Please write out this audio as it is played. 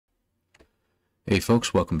Hey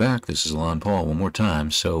folks, welcome back. This is Lon Paul one more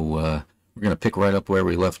time. We're going to pick right up where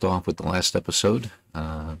we left off with the last episode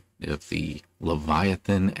of the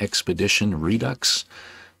Leviathan Expedition Redux.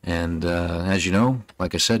 And as you know,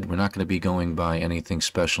 like I said, we're not going to be going by anything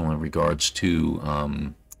special in regards to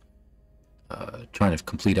trying to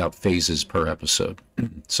complete out phases per episode.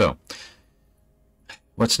 So,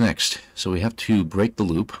 what's next? So we have to break the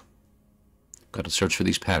loop. Got to search for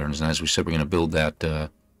these patterns, and as we said, we're going to build that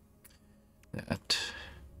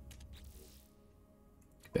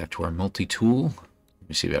back to our multi-tool. Let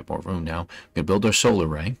me see, we have more room now. We're going to build our solar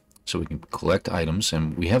ray so we can collect items,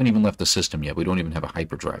 and we haven't even left the system yet. We don't even have a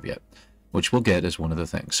hyperdrive yet, which we'll get as one of the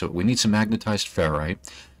things. So we need some magnetized ferrite.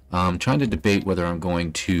 I'm trying to debate whether I'm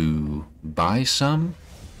going to buy some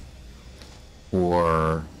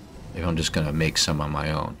or if I'm just going to make some on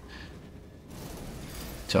my own.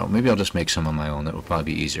 So maybe I'll just make some on my own. That will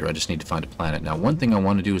probably be easier. I just need to find a planet. Now, one thing I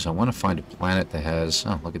want to do is I want to find a planet that has...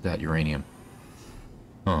 Oh, look at that, uranium.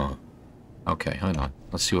 Oh. Okay, hold on.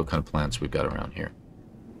 Let's see what kind of planets we've got around here.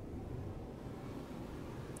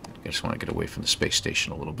 I just want to get away from the space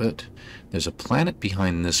station a little bit. There's a planet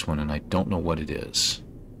behind this one, and I don't know what it is.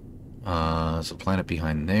 There's a planet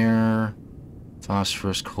behind there.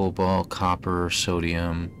 Phosphorus, cobalt, copper,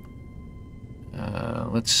 sodium.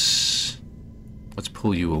 Let's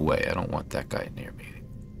pull you away. I don't want that guy near me.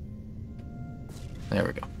 There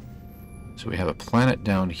we go. So we have a planet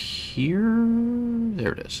down here.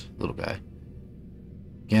 There it is, little guy.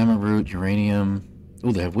 Gamma root, uranium.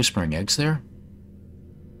 Oh, they have whispering eggs there?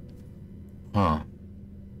 Huh.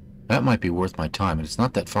 That might be worth my time, and it's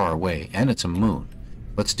not that far away, and it's a moon.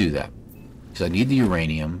 Let's do that. Because I need the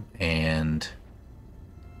uranium, and...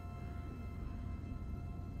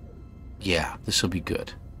 yeah, this will be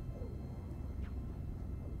good.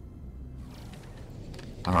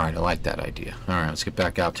 Alright, I like that idea. Alright, let's get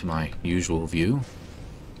back out to my usual view.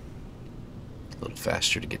 A little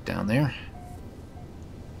faster to get down there.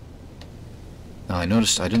 Now, I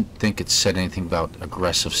noticed I didn't think it said anything about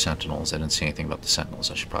aggressive sentinels. I didn't see anything about the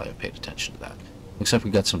sentinels. I should probably have paid attention to that. Looks like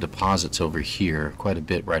we got some deposits over here, quite a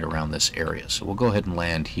bit right around this area. So we'll go ahead and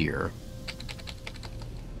land here.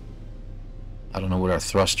 I don't know what our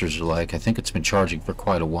thrusters are like. I think it's been charging for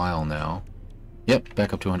quite a while now. Yep,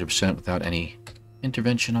 back up to 100% without any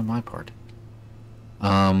intervention on my part.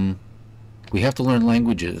 We have to learn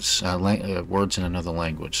languages, words in another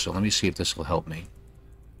language. So let me see if this will help me.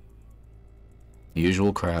 The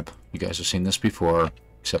usual crap. You guys have seen this before.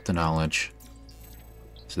 Accept the knowledge.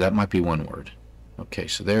 So that might be one word. Okay,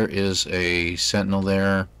 so there is a sentinel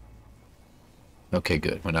there. Okay,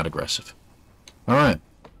 good. We're not aggressive. Alright.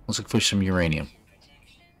 Let's look for some uranium.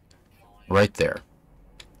 Right there.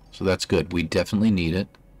 So that's good. We definitely need it.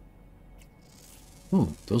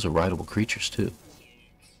 Ooh, those are rideable creatures, too.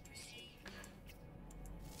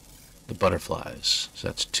 The butterflies. So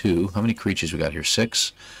that's 2. How many creatures we got here?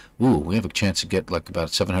 6? Ooh, we have a chance to get like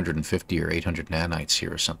about 750 or 800 nanites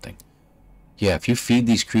here or something. Yeah, if you feed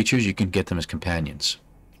these creatures, you can get them as companions.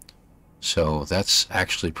 So that's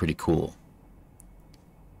actually pretty cool.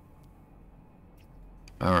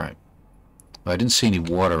 Alright. Well, I didn't see any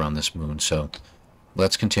water on this moon, so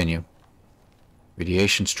let's continue.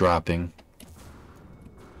 Radiation's dropping.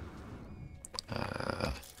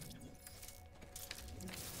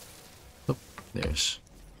 Oh, there's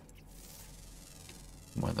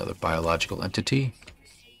one other biological entity.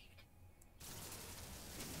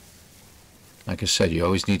 Like I said, you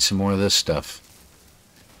always need some more of this stuff.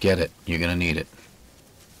 Get it. You're going to need it.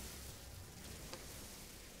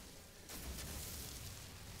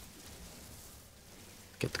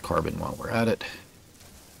 Get the carbon while we're at it.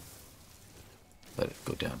 Let it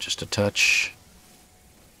go down just a touch.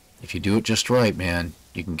 If you do it just right, man,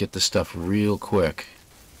 you can get this stuff real quick.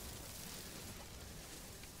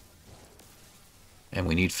 And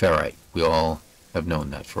we need ferrite. We all have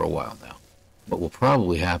known that for a while now. What will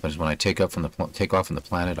probably happen is when I take off from the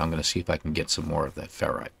planet, I'm going to see if I can get some more of that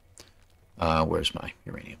ferrite. Where's my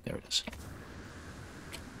uranium? There it is.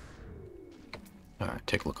 Alright,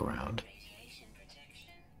 take a look around.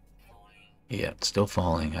 Yeah, it's still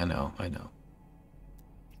falling. I know.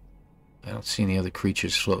 I don't see any other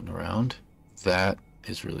creatures floating around. That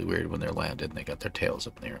is really weird when they're landed and they got their tails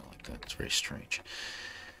up in the air like that. It's very strange.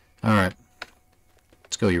 Alright.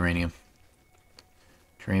 Let's go, uranium.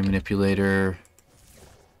 Terrain manipulator.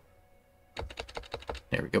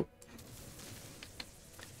 There we go.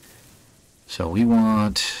 So we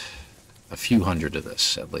want a few hundred of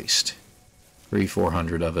this, at least.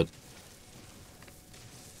 300-400 of it.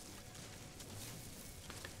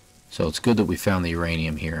 So it's good that we found the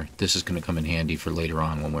uranium here. This is going to come in handy for later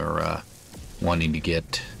on when we're wanting to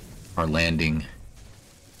get our landing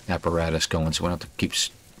apparatus going, so we don't have to keep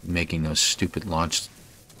making those stupid launch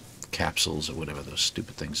capsules or whatever those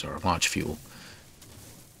stupid things are, launch fuel.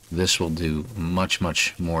 This will do much,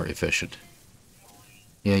 much more efficient.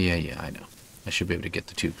 Yeah, I know. I should be able to get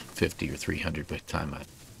the 250 or 300 by the time it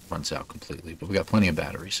runs out completely. But we got plenty of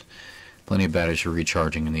batteries. Plenty of batteries for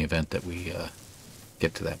recharging in the event that we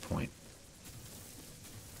get to that point.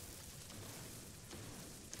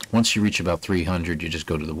 Once you reach about 300, you just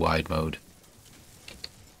go to the wide mode.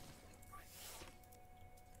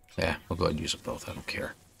 Yeah, we'll go ahead and use them both. I don't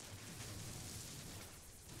care.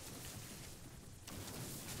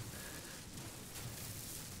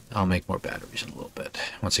 I'll make more batteries in a little bit,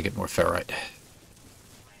 once I get more ferrite.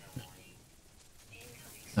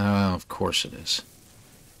 Oh, of course it is.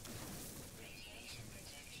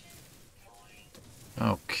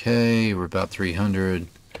 Okay, we're about 300.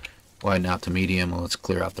 Widen out to medium. Well, let's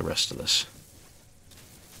clear out the rest of this.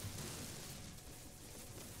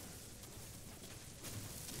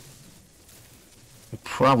 We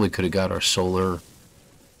probably could have got our solar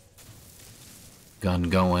gun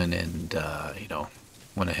going and, you know,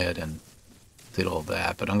 went ahead and did all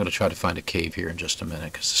that. But I'm going to try to find a cave here in just a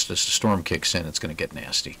minute, because as the storm kicks in, it's going to get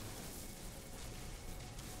nasty.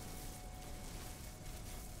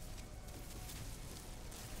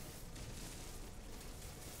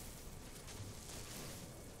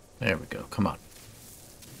 There we go. Come on.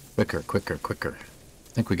 Quicker, quicker, quicker. I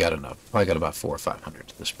think we got enough. Probably got about 400 or 500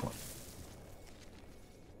 at this point.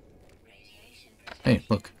 Hey,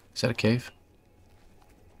 look. Is that a cave?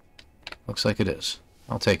 Looks like it is.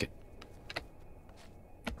 I'll take it.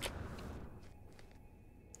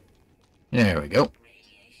 There we go.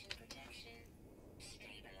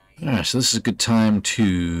 Alright, so this is a good time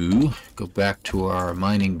to go back to our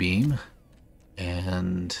mining beam.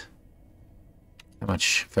 And how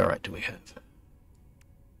much ferrite do we have?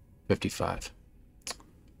 55.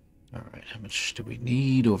 Alright, how much do we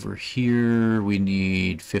need over here? We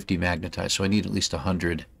need 50 magnetite, so I need at least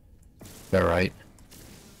 100 ferrite.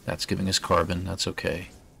 That's giving us carbon, that's okay.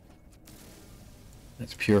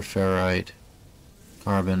 That's pure ferrite.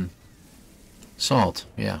 Carbon. Salt,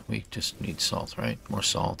 yeah, we just need salt, right? More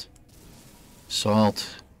salt.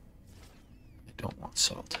 Salt. I don't want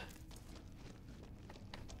salt.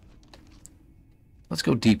 Let's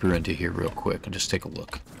go deeper into here real quick and just take a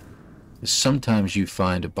look. Sometimes you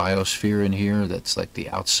find a biosphere in here that's like the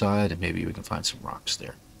outside, and maybe we can find some rocks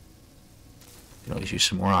there. You can always use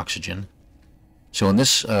some more oxygen. So in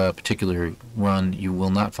this particular run, you will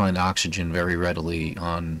not find oxygen very readily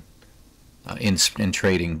on in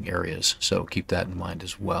trading areas, so keep that in mind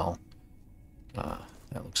as well.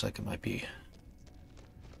 That looks like it might be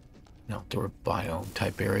an outdoor biome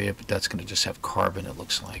type area, but that's going to just have carbon, it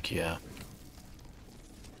looks like, yeah.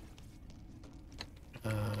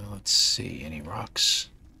 Let's see, any rocks?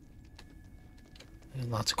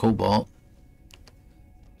 And lots of cobalt.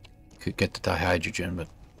 Could get the dihydrogen, but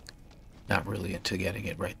not really into getting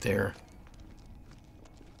it right there.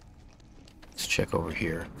 Let's check over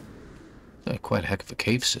here. Quite a heck of a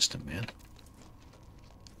cave system, man.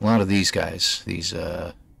 A lot of these guys, these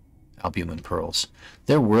albumin pearls,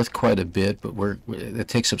 they're worth quite a bit, but it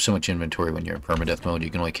takes up so much inventory when you're in permadeath mode.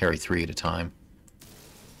 You can only carry 3 at a time.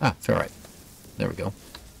 Ah, ferrite. There we go.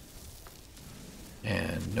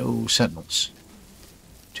 And no sentinels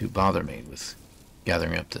to bother me with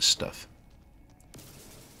gathering up this stuff.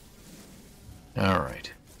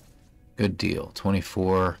 Alright. Good deal.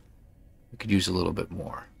 24. We could use a little bit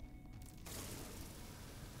more.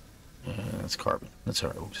 That's carbon. That's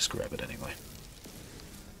alright. We'll just grab it anyway.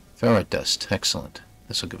 Ferrite dust. Excellent.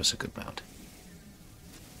 This will give us a good amount.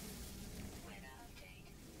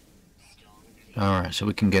 Alright, so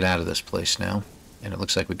we can get out of this place now. And it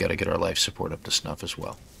looks like we've got to get our life support up to snuff as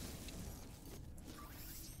well.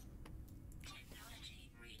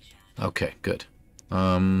 Okay, good.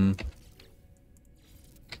 Let's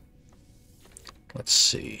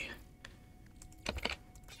see.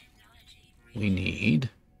 We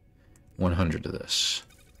need 100 of this.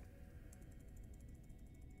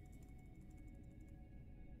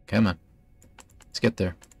 Come on. Let's get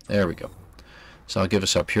there. There we go. So I'll give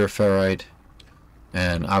us our pure ferrite.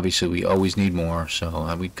 And obviously we always need more,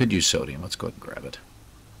 so we could use sodium. Let's go ahead and grab it.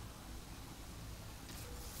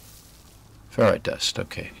 Ferrite dust.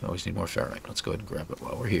 Okay, you always need more ferrite. Let's go ahead and grab it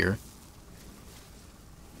while we're here.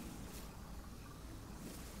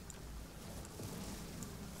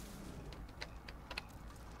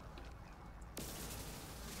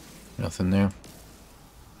 Nothing there.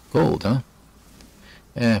 Gold, huh?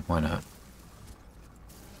 Eh, why not?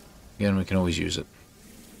 Again, we can always use it.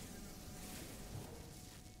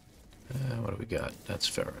 What do we got? That's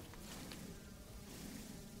ferrite.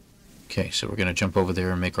 Okay, so we're going to jump over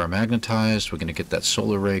there and make our magnetized. We're going to get that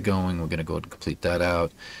solar ray going. We're going to go ahead and complete that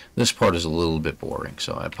out. This part is a little bit boring,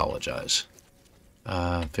 so I apologize.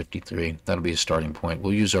 53. That'll be a starting point.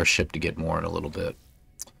 We'll use our ship to get more in a little bit.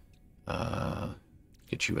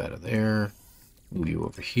 Get you out of there. Move you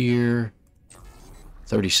over here.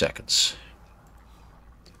 30 seconds.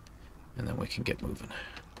 And then we can get moving.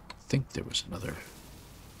 I think there was another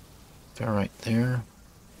ferrite there.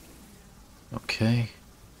 Okay.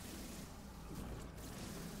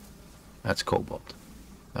 That's cobalt.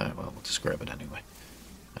 Alright, well, we'll just grab it anyway.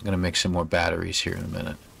 I'm going to make some more batteries here in a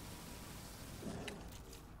minute.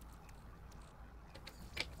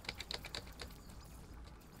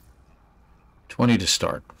 $20 to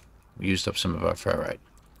start. We used up some of our ferrite.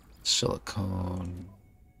 Silicone.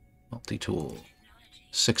 Multi-tool.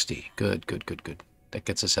 60. Good, good, good, good. That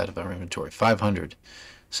gets us out of our inventory. 500.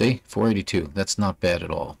 See? 482. That's not bad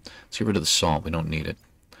at all. Let's get rid of the salt. We don't need it.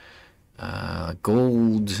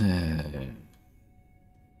 Gold.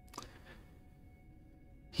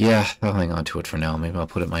 Yeah, I'll hang on to it for now. Maybe I'll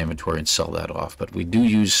put it in my inventory and sell that off. But we do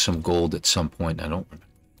use some gold at some point. I don't remember.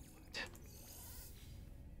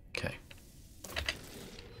 Okay.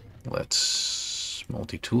 Let's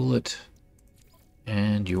multi-tool it.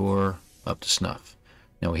 And you're up to snuff.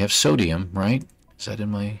 Now we have sodium, right? Is that in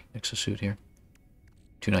my exosuit here?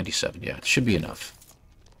 297. Yeah, it should be enough.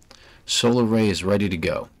 Solar ray is ready to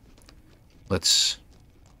go. Let's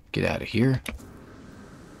get out of here.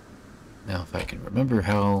 Now, if I can remember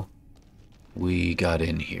how we got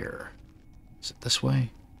in here. Is it this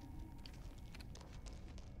way?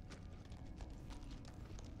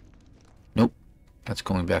 Nope. That's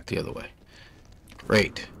going back the other way.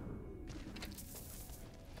 Great.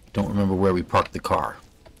 Don't remember where we parked the car.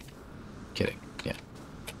 Kidding. Yeah.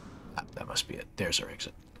 Ah, that must be it. There's our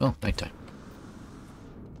exit. Oh, nighttime.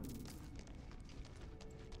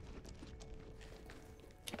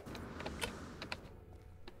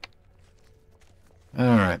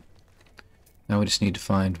 Alright. Now we just need to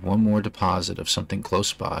find one more deposit of something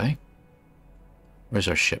close by. Where's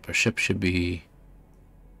our ship? Our ship should be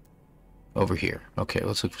over here. Okay,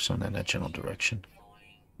 let's look for something in that general direction.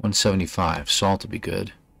 175. Salt would be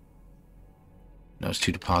good. Those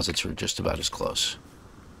two deposits are just about as close.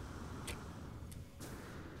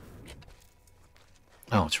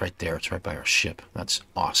 Oh, it's right there. It's right by our ship. That's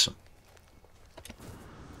awesome.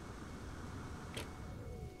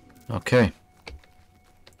 Okay.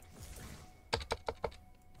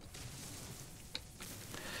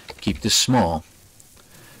 Keep this small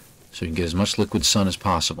so you can get as much liquid sun as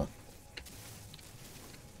possible.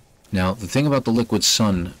 Now, the thing about the liquid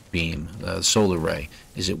sun beam, the solar ray,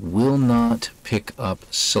 is it will not pick up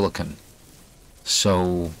silicon.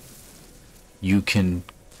 So you can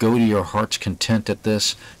go to your heart's content at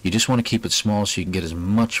this. You just want to keep it small so you can get as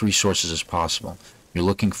much resources as possible. You're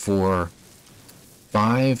looking for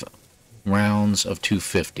 5 rounds of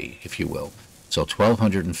 250, if you will. So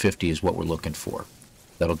 1250 is what we're looking for.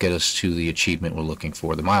 That'll get us to the achievement we're looking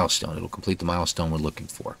for, the milestone. It'll complete the milestone we're looking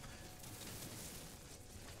for.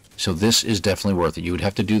 So this is definitely worth it. You would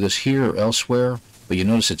have to do this here or elsewhere, but you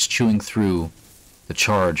notice it's chewing through the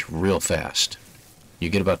charge real fast.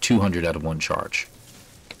 You get about 200 out of one charge.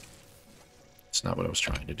 That's not what I was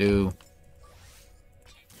trying to do.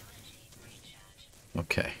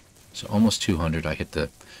 Okay, so almost 200. I hit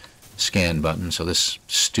the scan button, so this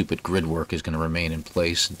stupid grid work is going to remain in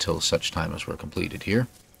place until such time as we're completed here.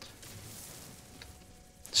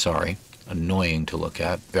 Sorry, annoying to look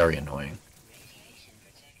at, very annoying.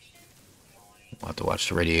 We'll have to watch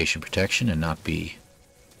the radiation protection and not be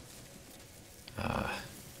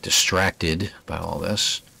distracted by all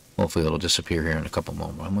this. Hopefully it'll disappear here in a couple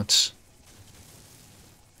more moments.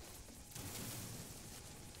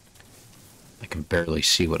 I can barely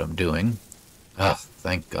see what I'm doing. Ah,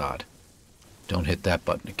 thank God. Don't hit that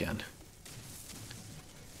button again.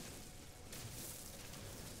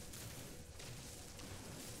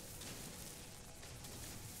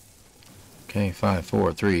 Okay, 5,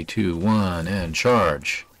 4, 3, 2, 1, and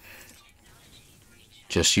charge.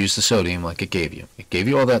 Just use the sodium like it gave you. It gave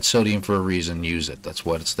you all that sodium for a reason. Use it. That's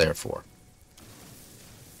what it's there for.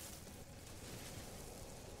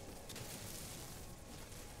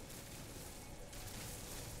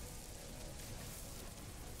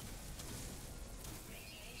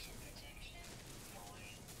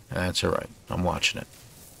 That's alright. I'm watching it.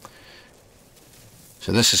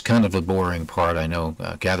 So this is kind of a boring part. I know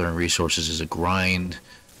gathering resources is a grind,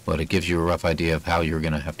 but it gives you a rough idea of how you're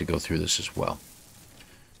going to have to go through this as well.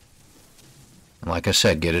 And like I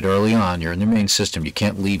said, get it early on. You're in the main system. You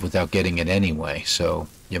can't leave without getting it anyway, so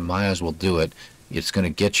you might as well do it. It's going to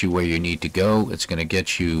get you where you need to go. It's going to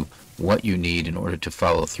get you what you need in order to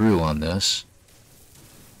follow through on this,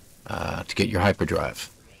 to get your hyperdrive.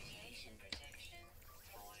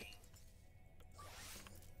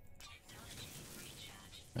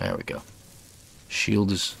 There we go.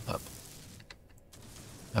 Shield is up.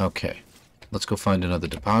 Okay. Let's go find another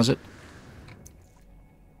deposit.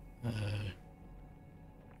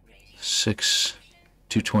 6,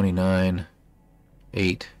 229,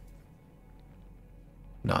 8,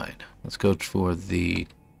 9. Let's go for that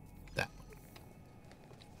one.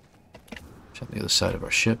 It's on the other side of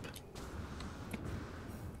our ship.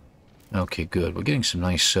 Okay, good. We're getting some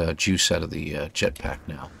nice juice out of the jetpack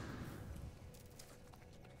now.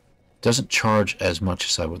 Doesn't charge as much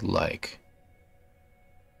as I would like.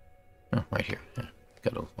 Oh, right here. Yeah,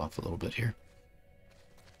 got off a little bit here.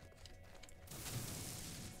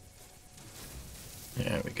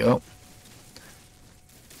 There we go.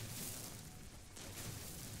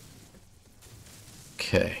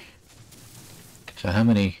 Okay. So how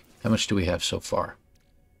much do we have so far?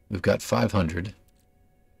 We've got 500.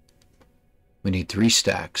 We need 3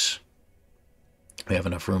 stacks. We have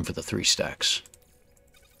enough room for the 3 stacks.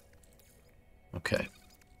 Okay.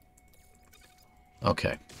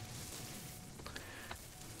 Okay.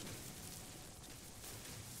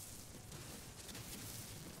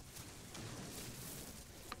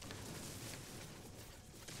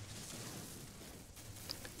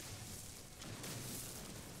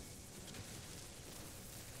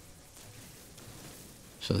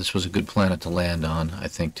 So this was a good planet to land on, I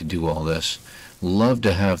think, to do all this. Love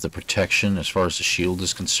to have the protection as far as the shield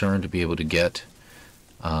is concerned, to be able to get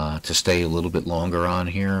to stay a little bit longer on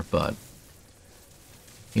here, but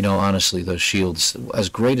you know, honestly, those shields, as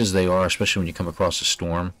great as they are, especially when you come across a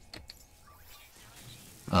storm,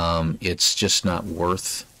 it's just not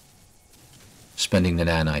worth spending the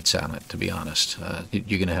nanites on it, to be honest.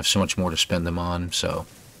 You're going to have so much more to spend them on, so...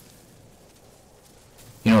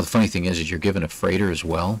 You know, the funny thing is you're given a freighter as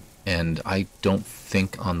well, and I don't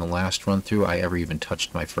think on the last run-through I ever even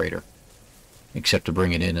touched my freighter. Except to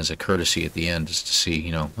bring it in as a courtesy at the end, just to see,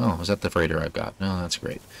 you know, oh, is that the freighter I've got? No, that's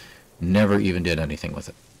great. Never even did anything with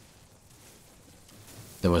it.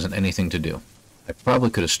 There wasn't anything to do. I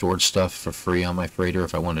probably could have stored stuff for free on my freighter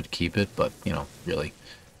if I wanted to keep it, but, you know, really,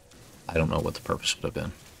 I don't know what the purpose would have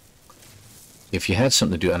been. If you had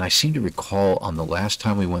something to do, and I seem to recall on the last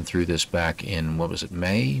time we went through this back in, what was it,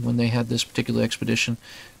 May, when they had this particular expedition,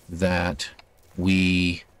 that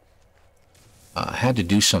we had to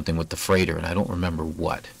do something with the freighter, and I don't remember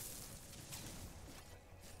what.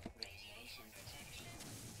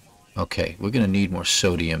 Okay, we're going to need more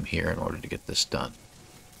sodium here in order to get this done.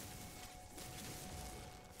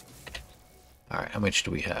 Alright, how much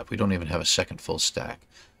do we have? We don't even have a second full stack.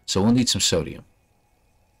 So we'll need some sodium.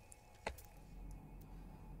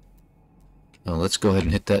 Now let's go ahead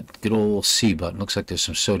and hit that good old C button. Looks like there's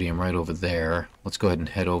some sodium right over there. Let's go ahead and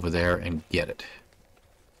head over there and get it.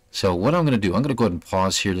 So what I'm going to do, I'm going to go ahead and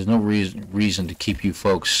pause here. There's no reason to keep you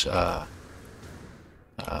folks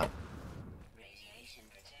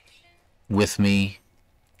with me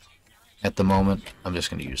at the moment. I'm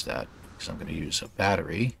just going to use that because I'm going to use a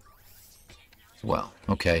battery. Well,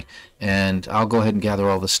 okay. And I'll go ahead and gather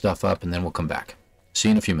all this stuff up and then we'll come back. See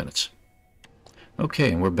you in a few minutes.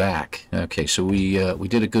 Okay, and we're back. Okay, so we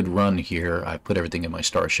did a good run here. I put everything in my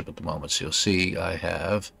starship at the moment, so you'll see I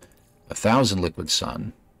have 1,000 liquid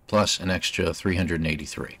sun plus an extra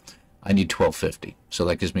 383. I need 1250, so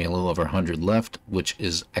that gives me a little over 100 left, which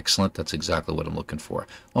is excellent. That's exactly what I'm looking for.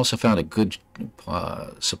 Also found a good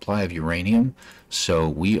supply of uranium, so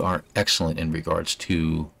we are excellent in regards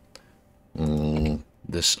to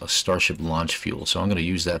this starship launch fuel. So I'm going to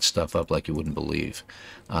use that stuff up like you wouldn't believe.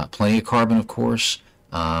 Plenty of carbon, of course.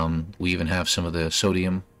 We even have some of the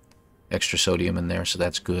sodium, extra sodium in there, so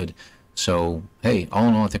that's good. So, hey, all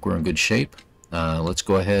in all, I think we're in good shape. Let's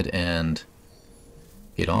go ahead and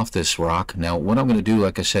get off this rock. Now, what I'm going to do,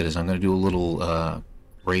 like I said, is I'm going to do a little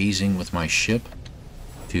raising with my ship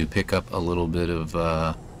to pick up a little bit of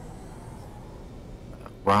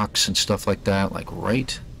rocks and stuff like that, like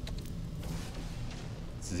right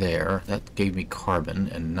there. That gave me carbon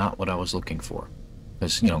and not what I was looking for,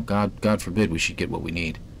 because, you know, God forbid we should get what we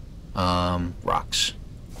need. Rocks.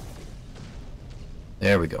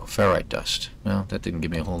 There we go. Ferrite dust. Well, that didn't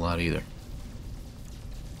give me a whole lot either.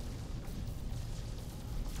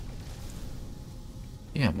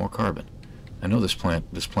 Yeah, more carbon. I know this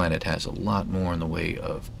planet has a lot more in the way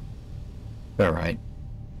of ferrite.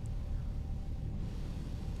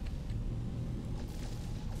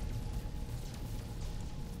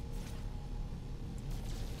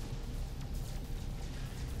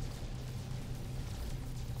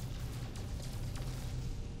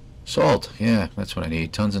 Salt. Yeah, that's what I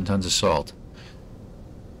need. Tons and tons of salt.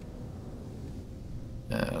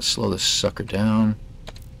 Slow this sucker down.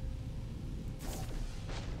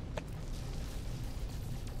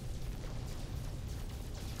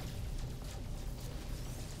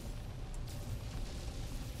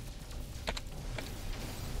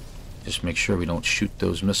 Just make sure we don't shoot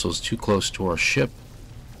those missiles too close to our ship.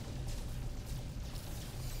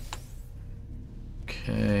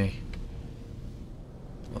 Okay.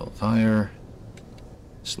 A little higher.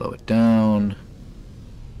 Slow it down.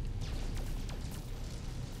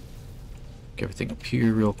 Get everything up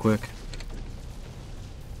here real quick.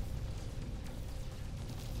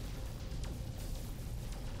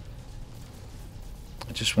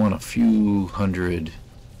 I just want a few hundred.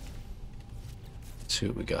 Let's see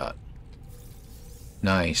what we got.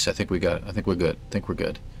 Nice. I think we're good. I think we're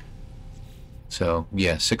good. So,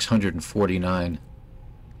 yeah, 649.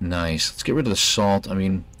 Nice. Let's get rid of the salt. I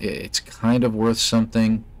mean, it's kind of worth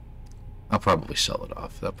something. I'll probably sell it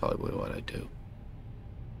off. That's probably what I do.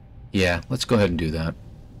 Yeah, let's go ahead and do that.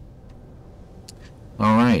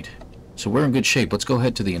 Alright. So we're in good shape. Let's go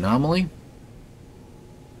ahead to the anomaly.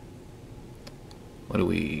 What are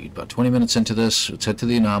we? About 20 minutes into this. Let's head to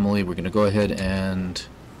the anomaly. We're going to go ahead and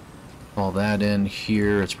haul that in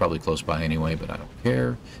here. It's probably close by anyway, but I don't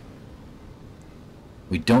care.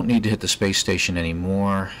 We don't need to hit the space station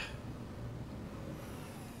anymore.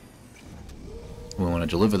 We want to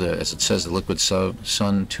deliver the, as it says, the liquid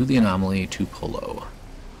sun to the anomaly to Polo.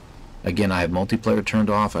 Again, I have multiplayer turned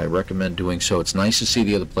off. I recommend doing so. It's nice to see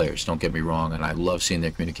the other players, don't get me wrong, and I love seeing their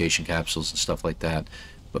communication capsules and stuff like that,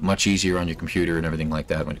 but much easier on your computer and everything like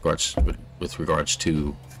that with regards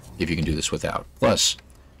to if you can do this without. Plus,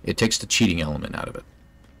 it takes the cheating element out of it.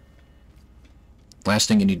 Last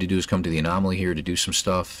thing you need to do is come to the anomaly here to do some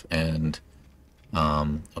stuff, and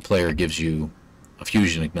a player gives you a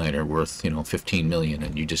fusion igniter worth, 15 million,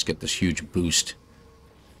 and you just get this huge boost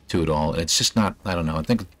to it all. And it's just not, I don't know,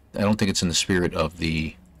 I don't think it's in the spirit of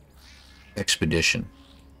the expedition.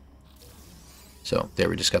 So there,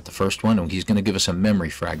 we just got the first one, and he's going to give us a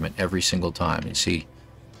memory fragment every single time. You see,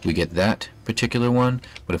 we get that particular one,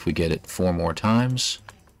 but if we get it 4 more times,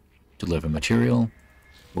 deliver material,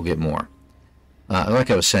 we'll get more.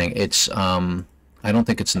 Like I was saying, it's I don't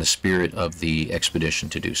think it's in the spirit of the expedition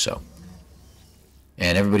to do so.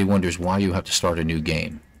 And everybody wonders why you have to start a new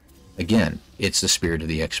game. Again, it's the spirit of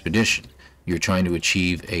the expedition. You're trying to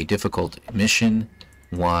achieve a difficult mission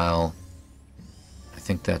while... I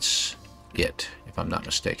think that's it, if I'm not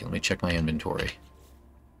mistaken. Let me check my inventory.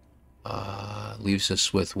 Leaves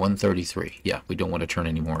us with 133. Yeah, we don't want to turn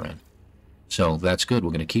any more in. So that's good. We're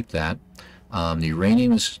going to keep that. The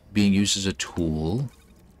uranium is being used as a tool,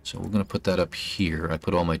 so we're going to put that up here. I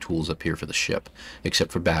put all my tools up here for the ship,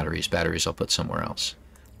 except for batteries. Batteries I'll put somewhere else.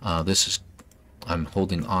 This is I'm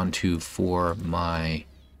holding on to for my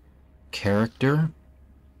character.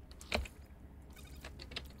 I'm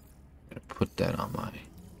going to put that on my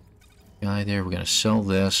guy there. We're going to sell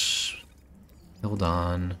this. Hold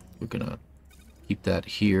on. We're going to keep that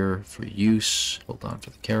here for use. Hold on for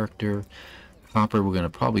the character. Copper we're going to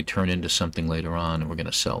probably turn into something later on, and we're going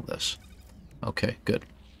to sell this. Okay, good.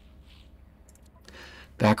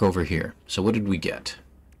 Back over here. So what did we get?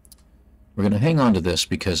 We're going to hang on to this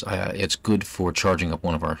because it's good for charging up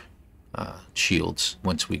one of our shields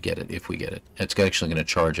once we get it, if we get it. It's actually going to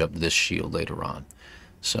charge up this shield later on.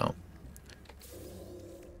 So,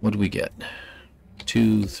 what do we get?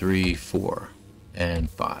 2, 3, 4, and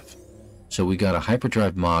 5. So we got a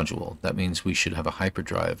hyperdrive module. That means we should have a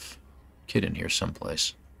hyperdrive kit in here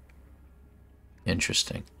someplace.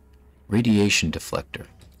 Interesting. Radiation deflector.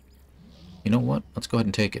 You know what? Let's go ahead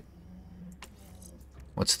and take it.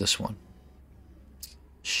 What's this one?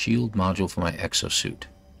 Shield module for my exosuit.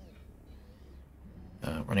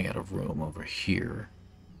 Running out of room over here.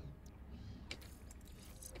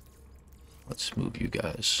 Let's move you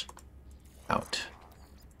guys out.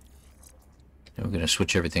 And we're going to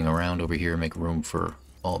switch everything around over here, make room for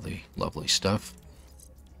all the lovely stuff.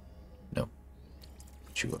 No.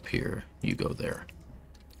 Put you up here. You go there.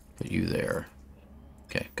 Put you there.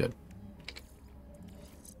 Okay, good.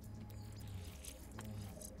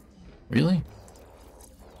 Really?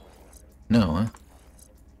 No, huh?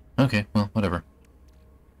 Okay, well, whatever.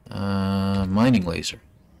 Mining laser.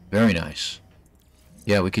 Very nice.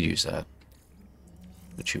 Yeah, we could use that.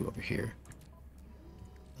 Put you over here.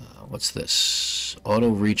 What's this? Auto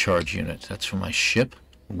recharge unit. That's for my ship?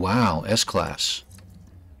 Wow, S-Class.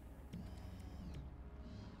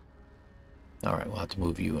 Alright, we'll have to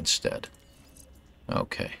move you instead.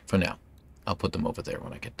 Okay, for now. I'll put them over there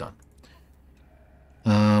when I get done.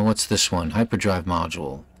 What's this one? Hyperdrive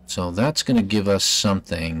module. So that's going to give us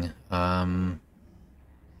something. Yeah,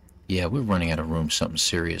 we're running out of room, something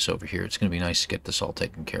serious over here. It's going to be nice to get this all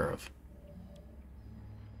taken care of.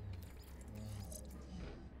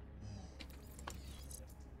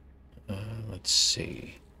 Let's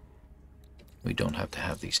see. We don't have to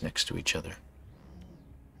have these next to each other.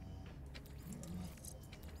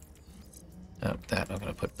 That I'm going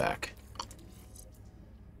to put back.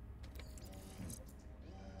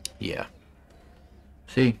 Yeah.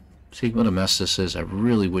 See what a mess this is? I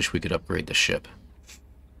really wish we could upgrade the ship.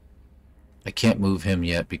 I can't move him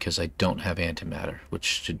yet because I don't have antimatter,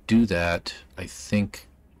 which to do that, I think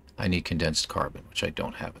I need condensed carbon, which I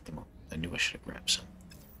don't have at the moment. I knew I should have grabbed some.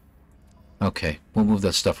 Okay, we'll move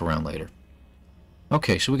that stuff around later.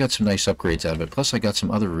 Okay, so we got some nice upgrades out of it. Plus I got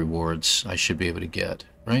some other rewards I should be able to get,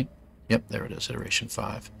 right? Yep, there it is, iteration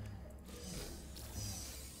 5.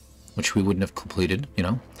 Which we wouldn't have completed, you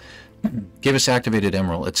know. Gave us activated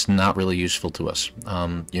emerald. It's not really useful to us.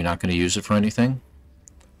 You're not going to use it for anything.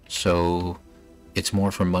 So it's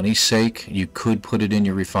more for money's sake. You could put it in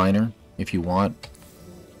your refiner if you want.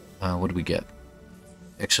 What do we get?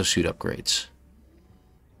 Exosuit upgrades.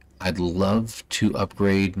 I'd love to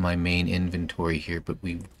upgrade my main inventory here, but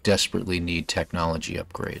we desperately need technology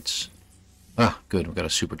upgrades. Ah, good. We've got a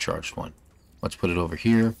supercharged one. Let's put it over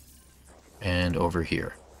here and over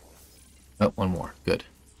here. Oh, one more. Good.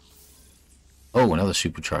 Oh, another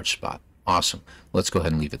supercharged spot. Awesome. Let's go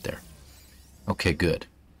ahead and leave it there. Okay, good.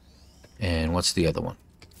 And what's the other one?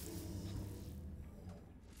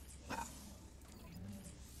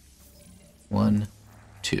 One,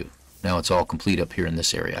 two. Now it's all complete up here in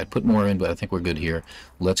this area. I'd put more in, but I think we're good here.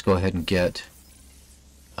 Let's go ahead and get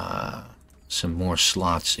some more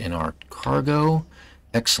slots in our cargo.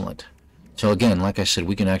 Excellent. So again, like I said,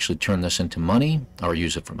 we can actually turn this into money, or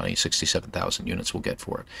use it for money. 67,000 units we'll get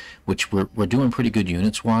for it, which we're doing pretty good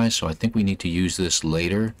units-wise, so I think we need to use this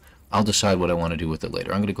later. I'll decide what I want to do with it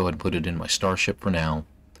later. I'm going to go ahead and put it in my starship for now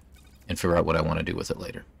and figure out what I want to do with it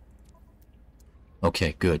later.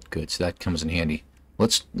 Okay, good. So that comes in handy.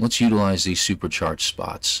 Let's utilize these supercharged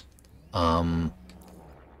spots.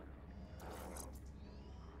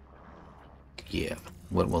 Yeah,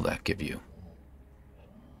 what will that give you?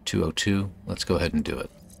 202. Let's go ahead and do it.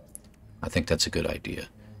 I think that's a good idea.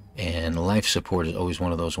 And life support is always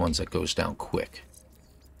one of those ones that goes down quick.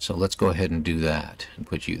 So let's go ahead and do that and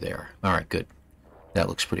put you there. Alright, good. That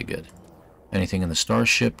looks pretty good. Anything in the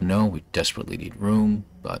starship? No, we desperately need room,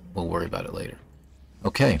 but we'll worry about it later.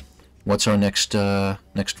 Okay, what's our next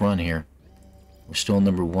run here? We're still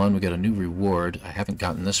number 1. We got a new reward. I haven't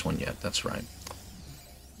gotten this one yet. That's right.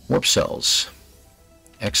 Warp cells.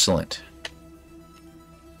 Excellent.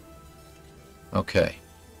 Okay.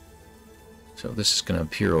 So this is going to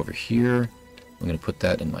appear over here. I'm going to put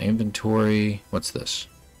that in my inventory. What's this?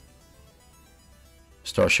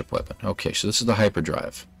 Starship weapon. Okay, so this is the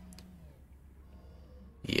hyperdrive.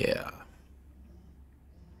 Yeah.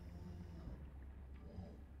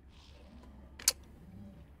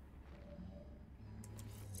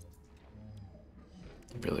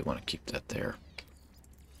 I really want to keep that there.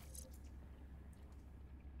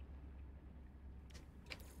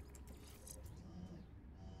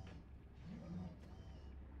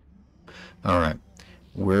 Alright,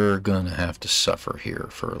 we're going to have to suffer here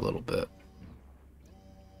for a little bit.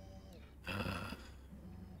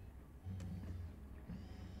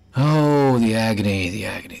 Oh, the agony, the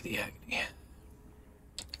agony, the agony. I'm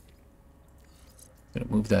going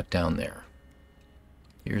to move that down there.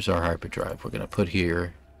 Here's our hyperdrive. We're going to put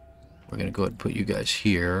here. We're going to go ahead and put you guys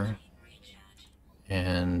here.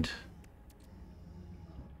 And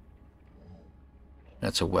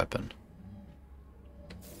that's a weapon.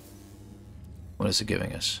 What is it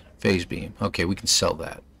giving us? Phase beam. Okay, we can sell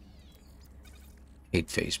that. 8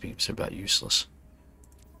 phase beams. They're about useless.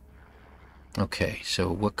 Okay,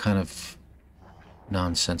 so what kind of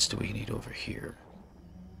nonsense do we need over here?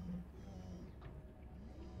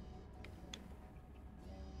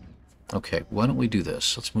 Okay, why don't we do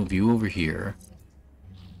this? Let's move you over here.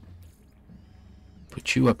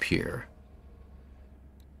 Put you up here.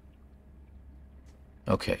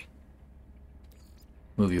 Okay.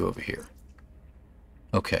 Move you over here.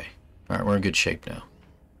 Okay. Alright, we're in good shape now.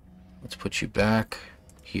 Let's put you back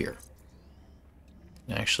here.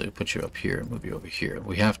 Actually, put you up here and move you over here. If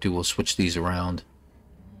we have to, we'll switch these around.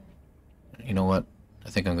 You know what? I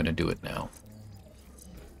think I'm going to do it now.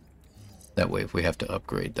 That way, if we have to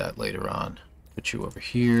upgrade that later on, put you over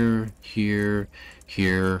here, here,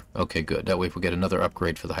 here. Okay, good. That way, if we get another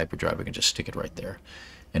upgrade for the hyperdrive, we can just stick it right there.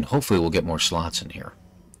 And hopefully, we'll get more slots in here.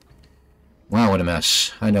 Wow, what a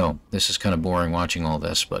mess. I know, this is kind of boring watching all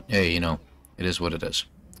this, but hey, you know, it is what it is.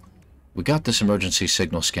 We got this emergency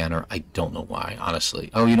signal scanner. I don't know why, honestly.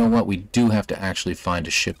 Oh, you know what? We do have to actually find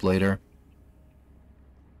a ship later.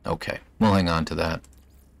 Okay, we'll hang on to that.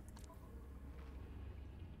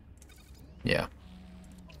 Yeah.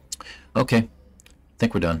 Okay, I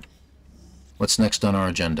think we're done. What's next on our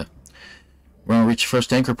agenda? We're going to reach the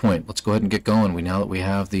first anchor point. Let's go ahead and get going. Now that we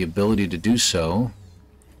have the ability to do so.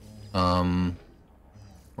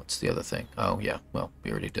 What's the other thing? Oh, yeah. Well,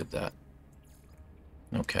 we already did that.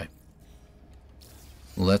 Okay.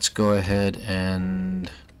 Let's go ahead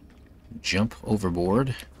and jump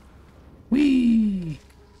overboard. Whee!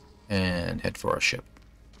 And head for our ship.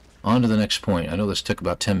 On to the next point. I know this took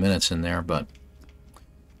about 10 minutes in there, but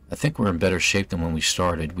I think we're in better shape than when we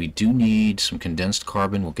started. We do need some condensed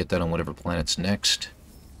carbon. We'll get that on whatever planet's next.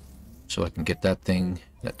 So I can get that thing,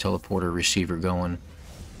 that teleporter receiver going.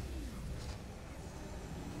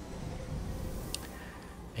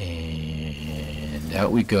 And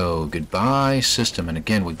out we go. Goodbye, system. And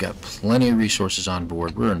again, we've got plenty of resources on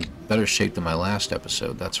board. We're in better shape than my last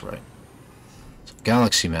episode. That's right. So,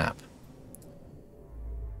 galaxy map.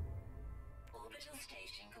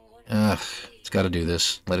 Ugh, it's got to do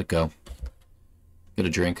this. Let it go. Get a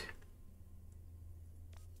drink.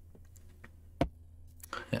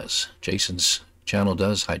 As Jason's channel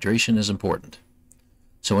does, hydration is important.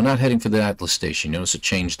 So we're not heading for the Atlas station. Notice it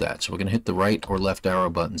changed that. So we're going to hit the right or left arrow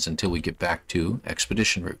buttons until we get back to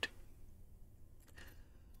expedition route.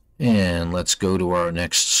 And let's go to our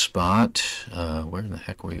next spot. Where the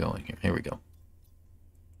heck are we going here? Here we go.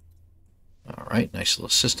 All right, nice little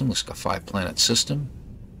system. Looks like a 5-planet system.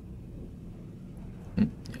 A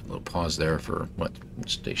little pause there for what?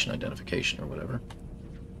 Station identification or whatever.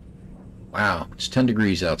 Wow, it's 10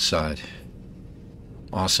 degrees outside.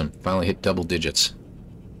 Awesome. Finally hit double digits.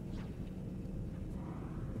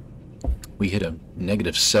 We hit a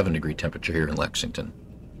 -7-degree temperature here in Lexington.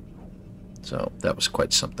 So that was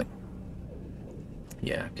quite something.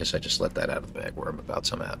 Yeah, I guess I just let that out of the bag where I'm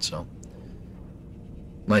about at. So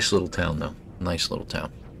nice little town, though. Nice little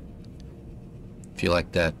town. If you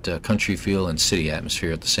like that country feel and city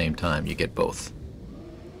atmosphere at the same time, you get both.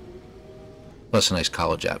 Plus a nice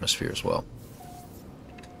college atmosphere as well.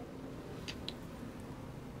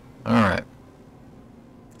 Alright.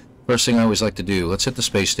 First thing I always like to do, let's hit the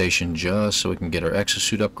space station just so we can get our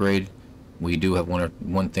exosuit upgrade. We do have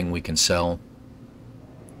one thing we can sell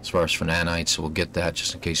as far as for nanites, so we'll get that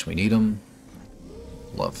just in case we need them.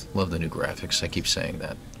 Love the new graphics. I keep saying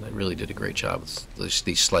that. They really did a great job with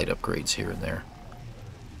these slight upgrades here and there.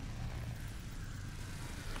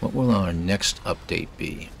 What will our next update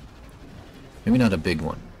be? Maybe not a big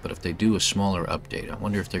one, but if they do a smaller update, I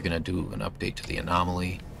wonder if they're going to do an update to the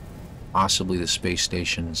anomaly, possibly the space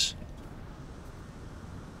stations.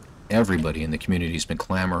 Everybody in the community has been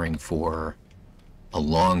clamoring for a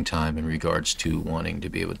long time in regards to wanting to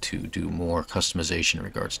be able to do more customization in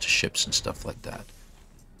regards to ships and stuff like that.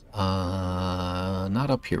 Not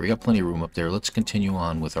up here. We got plenty of room up there. Let's continue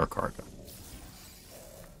on with our cargo.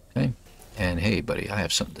 Okay. And hey, buddy, I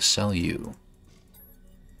have something to sell you.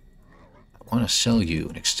 I want to sell you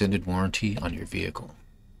an extended warranty on your vehicle.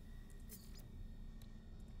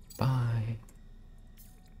 Buy.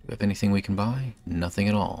 Do we have anything we can buy? Nothing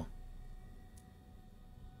at all.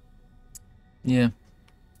 Yeah.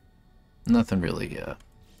 Nothing really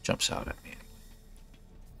jumps out at me.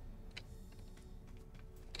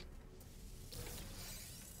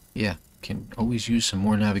 Yeah, can always use some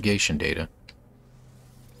more navigation data.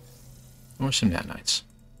 Or some nanites.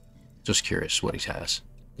 Just curious what he has.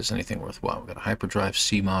 If there's anything worthwhile. We've got a hyperdrive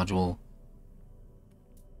C module.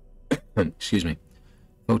 Excuse me.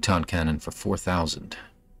 Photon cannon for 4,000.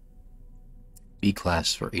 B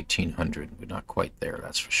class for 1,800. We're not quite there,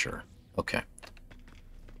 that's for sure. Okay.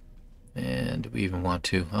 And do we even want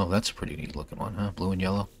to? Oh, that's a pretty neat looking one, huh? Blue and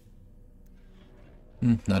yellow.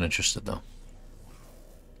 Not interested though.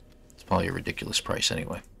 It's probably a ridiculous price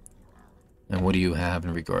anyway. And what do you have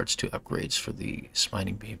in regards to upgrades for the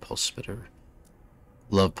Smiting Beam Pulse Spitter?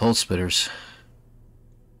 Love Pulse Spitters.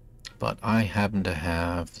 But I happen to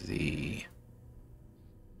have the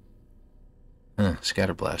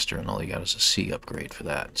Scatter Blaster, and all you got is a C upgrade for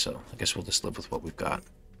that. So I guess we'll just live with what we've got.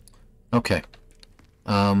 Okay.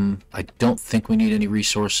 I don't think we need any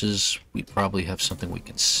resources. We probably have something we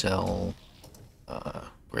can sell.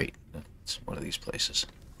 Great. It's one of these places.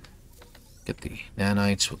 Get the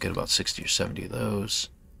nanites. We'll get about 60 or 70 of those.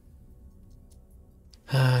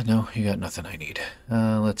 No, you got nothing I need.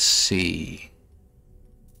 Let's see.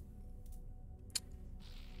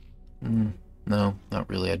 No, not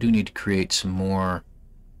really. I do need to create some more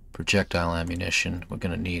projectile ammunition. We're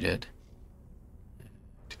going to need it.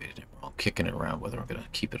 Activated I'm kicking it around whether I'm going to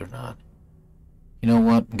keep it or not. You know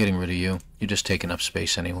what? I'm getting rid of you. You're just taking up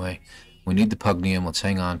space anyway. We need the pugnium. Let's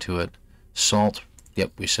hang on to it. Salt.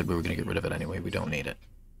 Yep, we said we were going to get rid of it anyway. We don't need it.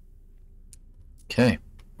 Okay.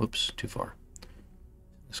 Whoops, too far.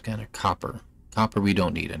 Scanner. Copper. Copper we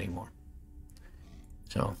don't need anymore.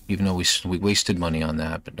 So, even though we wasted money on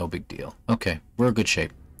that, but no big deal. Okay, we're in good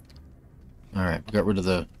shape. Alright, we got rid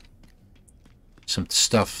of some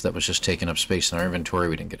stuff that was just taking up space in our inventory.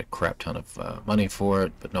 We didn't get a crap ton of money for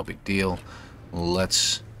it, but no big deal.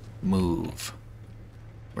 Let's move.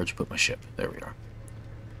 Where'd you put my ship? There we are.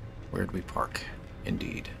 Where'd we park?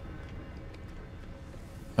 Indeed.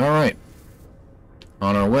 Alright.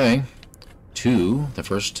 On our way to the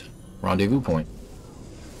first rendezvous point.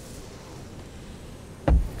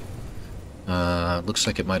 Looks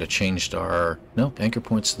like it might have changed our... No, anchor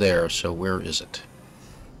point's there, so where is it?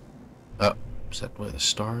 Oh, is that where the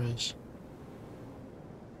star is?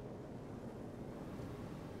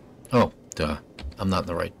 Oh, duh. I'm not in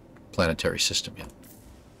the right planetary system yet.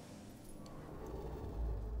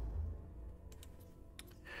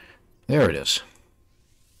 There it is.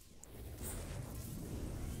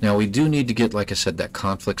 Now we do need to get, like I said, that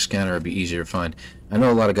conflict scanner. It'd be easier to find. I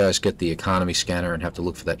know a lot of guys get the economy scanner and have to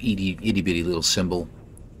look for that itty-bitty little symbol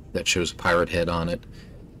that shows a pirate head on it.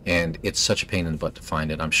 And it's such a pain in the butt to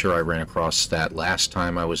find it. I'm sure I ran across that last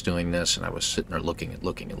time I was doing this, and I was sitting there looking. If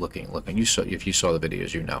you saw the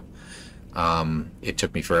videos, you know. It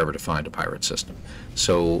took me forever to find a pirate system.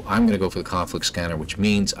 So I'm going to go for the conflict scanner, which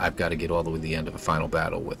means I've got to get all the way to the end of a final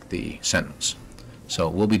battle with the Sentinels. So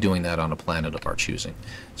we'll be doing that on a planet of our choosing.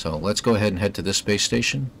 So let's go ahead and head to this space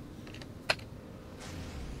station.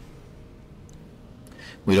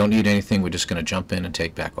 We don't need anything. We're just going to jump in and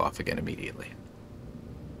take back off again immediately.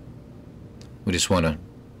 We just want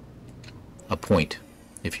a point,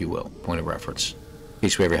 if you will, point of reference, in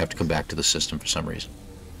case we ever have to come back to the system for some reason.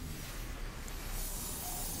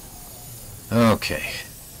 Okay.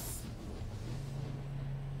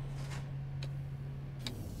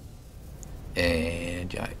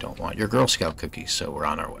 And I don't want your Girl Scout cookies, so we're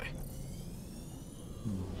on our way.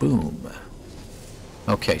 Boom.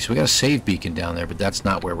 Okay, so we got a save beacon down there, but that's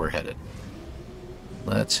not where we're headed.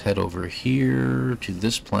 Let's head over here to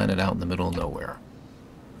this planet out in the middle of nowhere.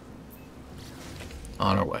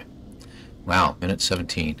 On our way. Wow, minute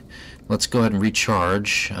 17. Let's go ahead and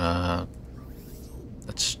recharge.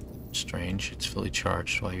 That's strange. It's fully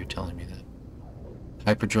charged while you're telling me that.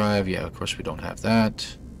 Hyperdrive, yeah, of course we don't have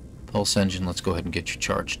that. Pulse engine, let's go ahead and get you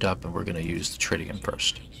charged up, and we're going to use the tritium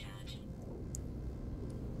first.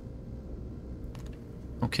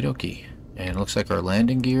 Okie dokie. And it looks like our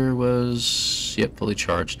landing gear was, yep, fully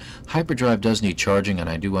charged. Hyperdrive does need charging, and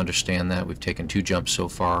I do understand that. We've taken 2 jumps so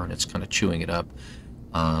far, and it's kind of chewing it up.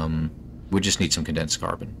 We just need some condensed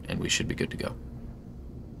carbon, and we should be good to go.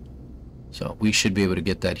 So we should be able to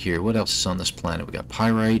get that here. What else is on this planet? We got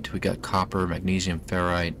pyrite, we got copper, magnesium,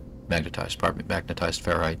 ferrite, magnetized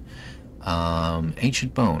ferrite,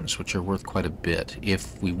 ancient bones, which are worth quite a bit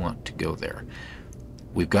if we want to go there.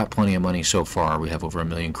 We've got plenty of money so far. We have over 1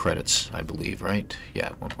 million credits, I believe, right? Yeah,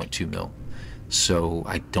 1.2 mil. So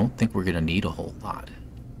I don't think we're going to need a whole lot.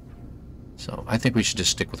 So I think we should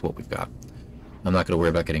just stick with what we've got. I'm not going to worry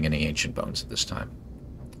about getting any ancient bones at this time.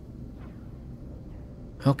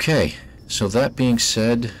 Okay, so that being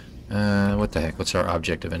said, what the heck? What's our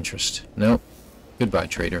object of interest? Nope. Goodbye,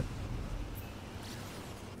 trader.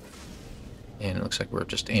 And it looks like we're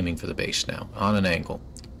just aiming for the base now, on an angle.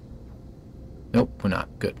 Nope, we're not.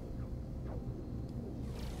 Good.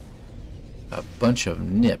 A bunch of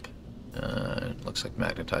nip. It looks like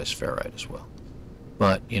magnetized ferrite as well.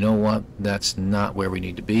 But you know what? That's not where we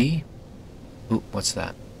need to be. Ooh, what's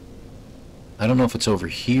that? I don't know if it's over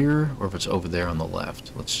here or if it's over there on the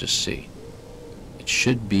left. Let's just see. It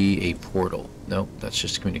should be a portal. Nope, that's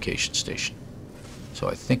just a communication station. So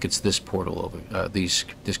I think it's this portal over, this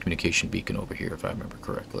communication beacon over here, if I remember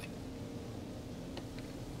correctly.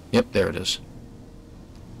 Yep, there it is.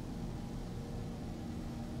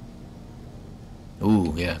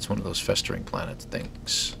 Ooh, yeah, it's one of those festering planet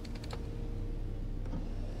things.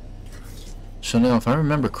 So now, if I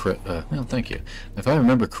remember well, thank you. If I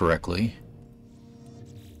remember correctly,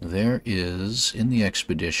 there is, in the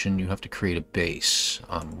expedition, you have to create a base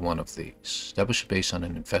on one of these. Establish a base on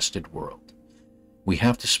an infested world. We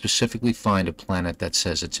have to specifically find a planet that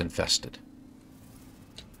says it's infested.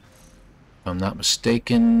 If I'm not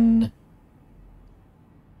mistaken...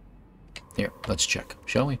 Here, let's check,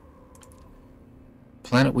 shall we?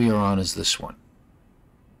 Planet we are on is this one.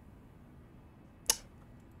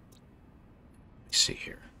 Let's see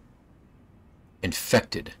here.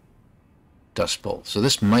 Infected. Dust Bowl. So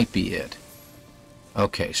this might be it.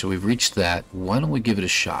 Okay, so we've reached that. Why don't we give it a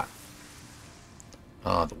shot?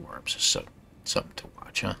 Oh, the worms are something to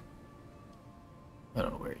watch, huh? I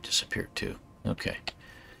don't know where he disappeared to. Okay.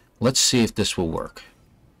 Let's see if this will work.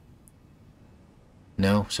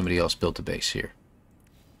 No, somebody else built a base here.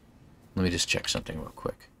 Let me just check something real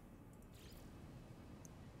quick.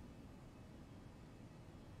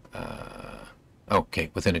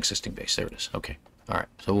 Okay, within existing base. There it is. Okay. All right.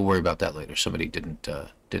 So we'll worry about that later. Somebody didn't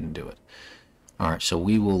do it. All right. So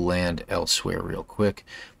we will land elsewhere real quick,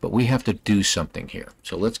 but we have to do something here.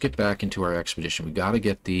 So let's get back into our expedition. We got to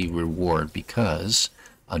get the reward because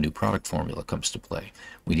a new product formula comes to play.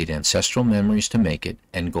 We need ancestral memories to make it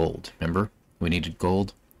and gold. Remember, we needed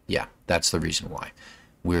gold. Yeah, that's the reason why.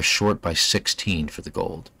 We're short by 16 for the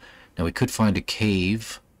gold. Now we could find a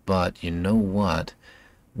cave, but you know what?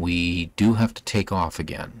 We do have to take off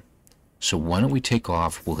again. So why don't we take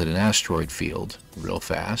off? We'll hit an asteroid field real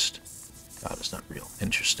fast. God, it's not real.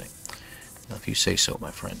 Interesting. Now, if you say so, my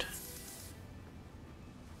friend.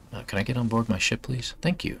 Can I get on board my ship, please?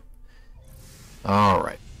 Thank you. All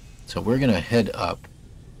right. So we're going to head up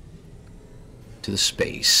to the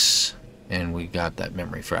space. And we got that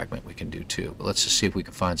memory fragment we can do too. But let's just see if we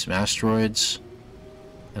can find some asteroids.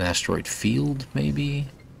 An asteroid field, maybe?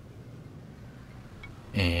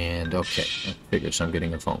 And okay, I figure so I'm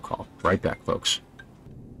getting a phone call. Right back, folks.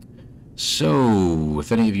 So,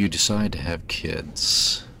 if any of you decide to have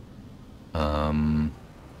kids, the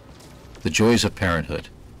joys of parenthood.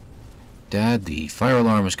 Dad, the fire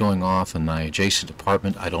alarm is going off in my adjacent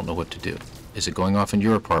apartment. I don't know what to do. Is it going off in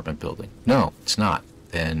your apartment building? No, it's not.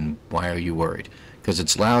 Then why are you worried? Because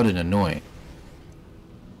it's loud and annoying.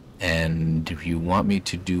 And you want me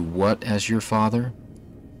to do what as your father?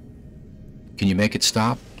 Can you make it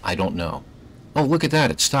stop? I don't know. Oh, look at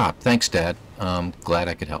that. It stopped. Thanks, Dad. Glad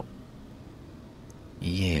I could help.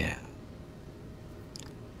 Yeah.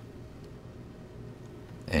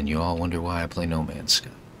 And you all wonder why I play No Man's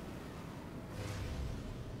Sky.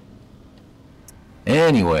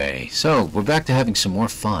 Anyway, so we're back to having some more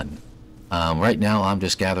fun. Right now I'm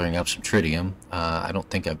just gathering up some tritium. I don't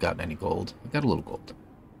think I've gotten any gold. I've got a little gold.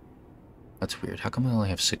 That's weird. How come I only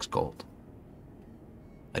have 6 gold?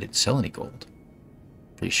 I didn't sell any gold.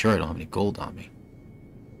 Pretty sure I don't have any gold on me.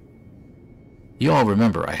 You all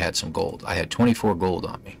remember I had some gold. I had 24 gold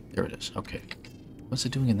on me. There it is. Okay. What's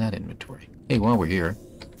it doing in that inventory? Hey, while we're here.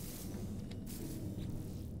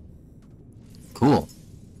 Cool.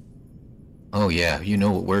 Oh yeah, you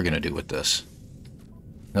know what we're gonna do with this.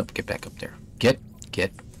 Nope, get back up there. Get,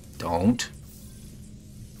 don't.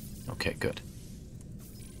 Okay, good.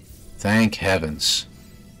 Thank heavens.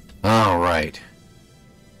 All right.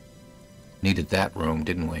 Needed that room,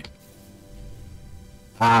 didn't we?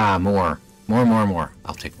 Ah, more. More.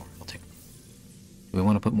 I'll take more. Do we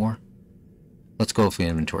want to put more? Let's go for the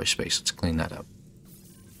inventory space. Let's clean that up.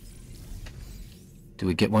 Do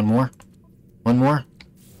we get one more? One more?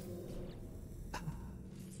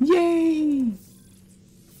 Yay!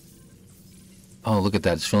 Oh, look at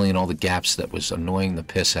that. It's filling in all the gaps that was annoying the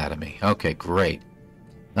piss out of me. Okay, great.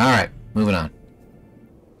 All right, moving on.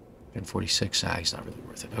 146. Ah, he's not really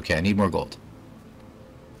worth it. Okay, I need more gold.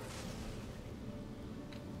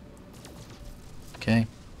 Okay.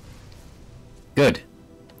 Good.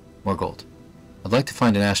 More gold. I'd like to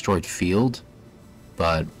find an asteroid field,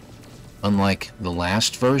 but unlike the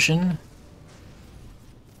last version,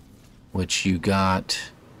 which you got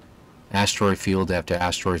asteroid field after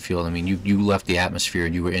asteroid field. I mean, you left the atmosphere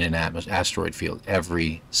and you were in an asteroid field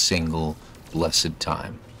every single blessed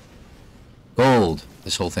time. Gold.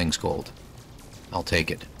 This whole thing's gold. I'll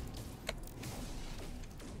take it.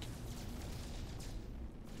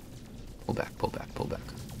 Pull back.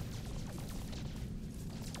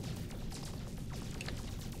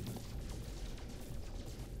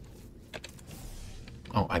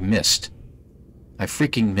 Oh, I missed. I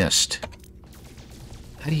freaking missed.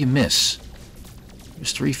 How do you miss? It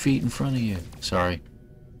was 3 feet in front of you. Sorry.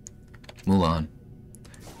 Mulan.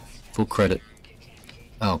 Full credit.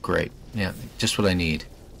 Oh, great. Yeah, just what I need.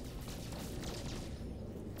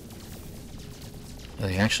 Are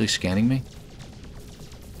they actually scanning me?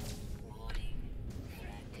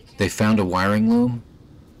 They found a wiring loom?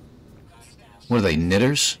 What are they,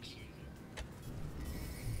 knitters?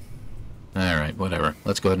 Alright, whatever.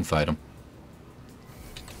 Let's go ahead and fight them.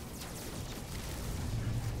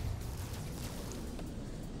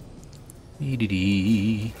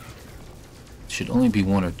 Should only be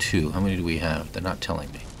 1 or 2. How many do we have? They're not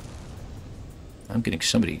telling me. I'm getting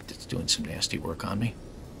somebody that's doing some nasty work on me.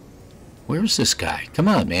 Where's this guy? Come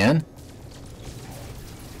on, man.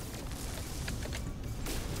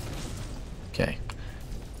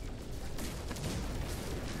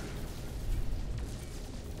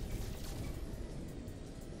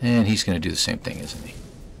 And he's going to do the same thing, isn't he?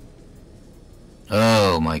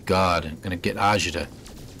 Oh my god, I'm going to get Ajita.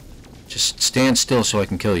 Just stand still so I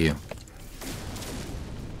can kill you.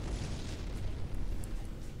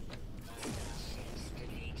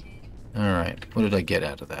 Alright, what did I get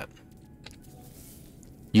out of that?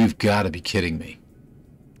 You've got to be kidding me.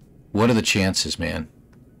 What are the chances, man?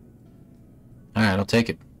 Alright, I'll take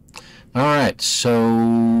it. Alright,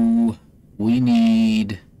 so we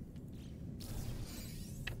need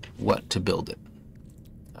what to build it?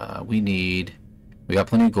 We got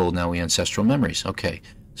plenty of gold now, we ancestral memories. Okay,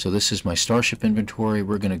 so this is my starship inventory.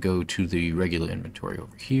 We're going to go to the regular inventory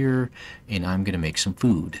over here, and I'm going to make some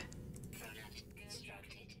food.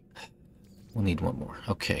 We'll need one more.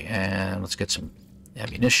 Okay, and let's get some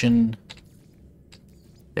ammunition.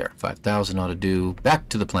 There, 5,000 ought to do. Back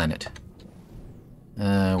to the planet.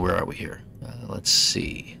 Where are we here? Let's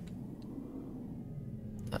see.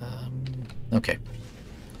 Okay.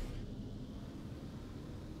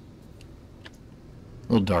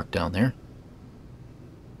 A little dark down there.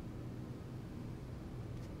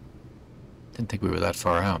 Didn't think we were that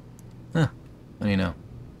far out. Huh. What do you know?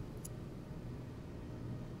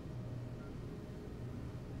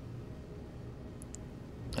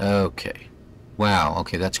 Okay. Wow,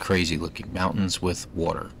 okay, that's crazy looking. Mountains with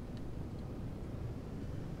water.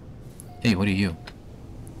 Hey, what are you?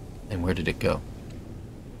 And where did it go?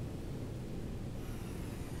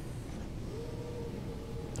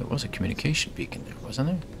 There was a communication beacon there, wasn't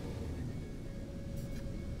there?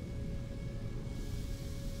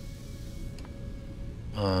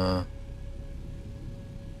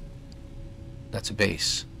 That's a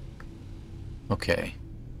base. Okay.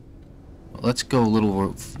 Well, let's go a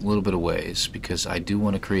little bit of ways, because I do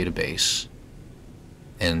want to create a base.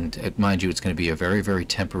 And mind you, it's going to be a very, very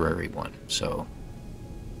temporary one, so...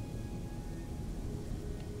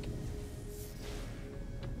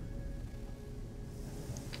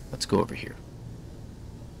 Let's go over here.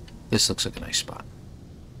 This looks like a nice spot.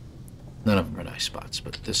 None of them are nice spots,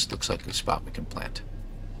 but this looks like a spot we can plant.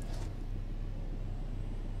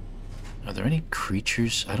 Are there any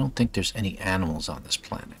creatures? I don't think there's any animals on this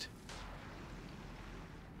planet.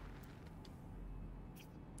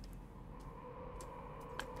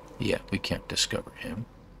 Yeah, we can't discover him.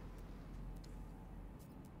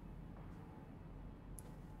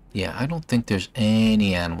 Yeah, I don't think there's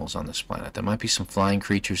any animals on this planet. There might be some flying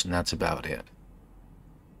creatures, and that's about it.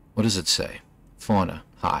 What does it say? Fauna.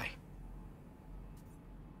 Hi.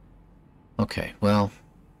 Okay, well,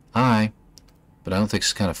 hi. But I don't think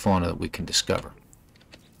it's the kind of fauna that we can discover.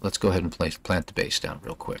 Let's go ahead and plant the base down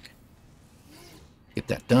real quick. Get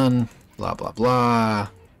that done. Blah, blah, blah.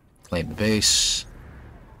 Claim the base.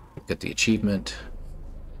 Get the achievement.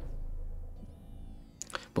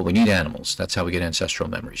 But we need animals. That's how we get ancestral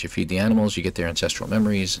memories. You feed the animals, you get their ancestral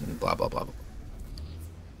memories, and blah, blah, blah, blah.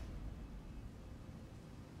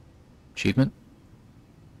 Achievement?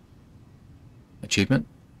 Achievement?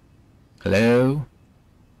 Hello?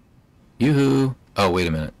 Yoo-hoo! Oh, wait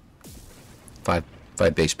a minute. Five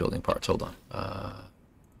base building parts. Hold on.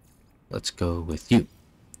 Let's go with you.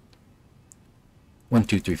 1,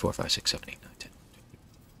 2, 3, 4, 5, 6, 7, 8, 9, 10,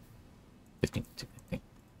 15, 16.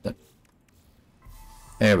 Done.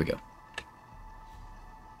 There we go.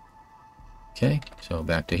 Okay, so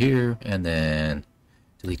back to here, and then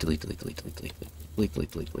delete, delete, delete, delete, delete, delete, delete,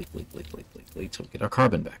 delete, delete, delete, delete, delete, delete, delete, so we get our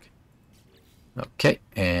carbon back. Okay,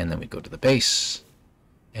 and then we go to the base,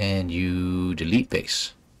 and you delete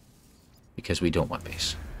base, because we don't want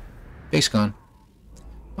base. Base gone.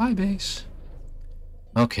 Bye, base.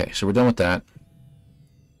 Okay, so we're done with that.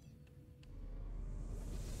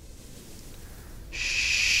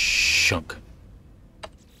 Shunk.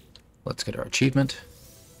 Let's get our achievement.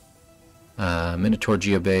 Minotaur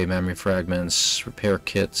Geobay, memory fragments, repair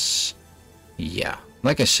kits. Yeah,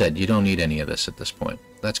 like I said, you don't need any of this at this point.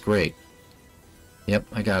 That's great. Yep,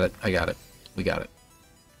 I got it. I got it. We got it.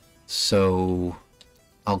 So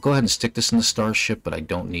I'll go ahead and stick this in the starship, but I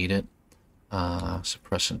don't need it.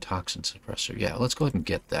 Suppressant, toxin suppressor. Yeah, let's go ahead and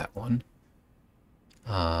get that one.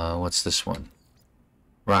 What's this one?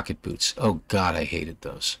 Rocket boots. Oh god, I hated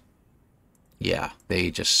those. Yeah,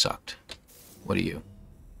 they just sucked. What are you?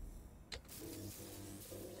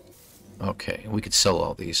 Okay, we could sell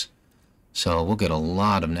all these. So we'll get a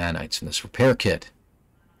lot of nanites in this repair kit.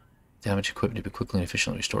 Damaged equipment to be quickly and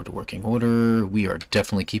efficiently restored to working order. We are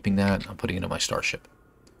definitely keeping that. I'm putting it in my starship.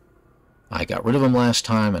 I got rid of them last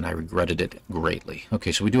time, and I regretted it greatly.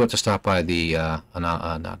 Okay, so we do have to stop by the not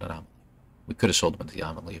anomaly. We could have sold them at the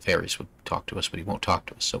anomaly if Ares would talk to us, but he won't talk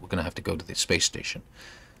to us, so we're going to have to go to the space station.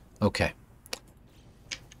 Okay.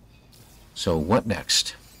 So what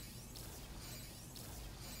next?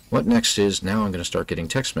 What next is, now I'm going to start getting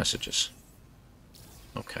text messages.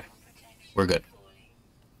 Okay. We're good.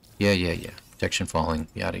 Yeah, yeah, yeah. Protection falling,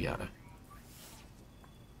 yada, yada.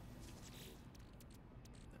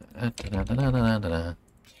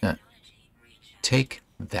 Take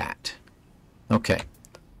that. Okay.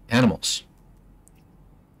 Animals.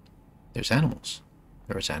 There's animals.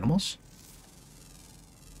 There's animals?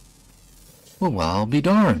 Well, I'll be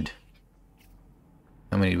darned.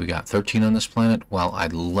 How many do we got? 13 on this planet? Well,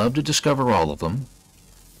 I'd love to discover all of them.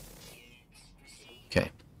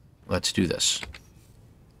 Okay. Let's do this.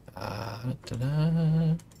 Yeah,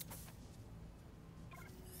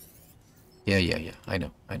 yeah, yeah. I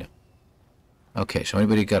know, I know. Okay, so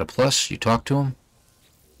anybody got a plus? You talk to them.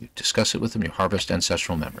 You discuss it with them. You harvest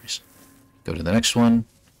ancestral memories. Go to the next one.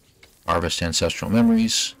 Harvest ancestral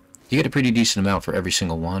memories. You get a pretty decent amount for every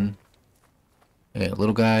single one. Yeah,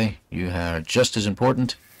 little guy, you are just as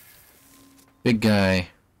important. Big guy,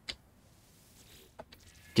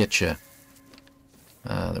 getcha.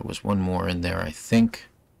 There was one more in there, I think.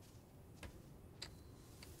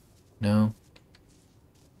 No?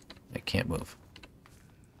 I can't move.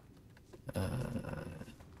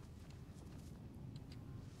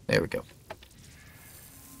 There we go.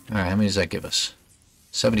 Alright, how many does that give us?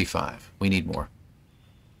 75. We need more.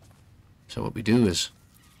 So what we do is...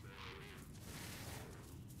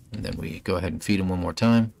 And then we go ahead and feed him one more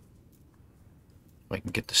time. If I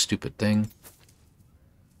can get the stupid thing.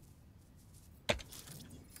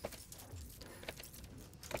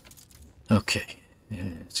 Okay,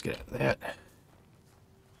 let's get out of that.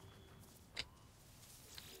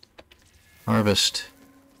 Harvest.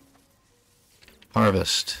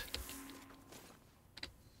 Harvest.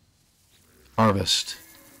 Harvest.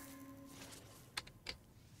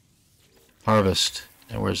 Harvest.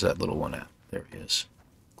 And where's that little one at? There he is.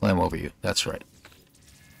 Climb over you. That's right.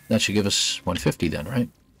 That should give us 150 then, right?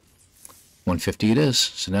 150 it is.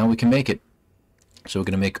 So now we can make it. So we're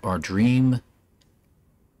going to make our dream...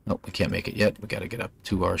 Oh, we can't make it yet. We got to get up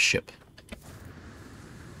to our ship.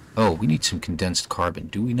 Oh, we need some condensed carbon,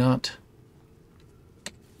 do we not?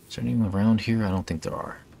 Is there anyone around here? I don't think there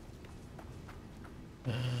are.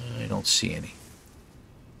 I don't see any.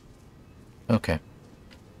 Okay.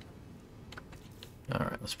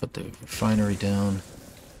 Alright, let's put the refinery down.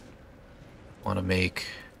 Want to make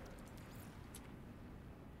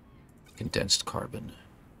condensed carbon.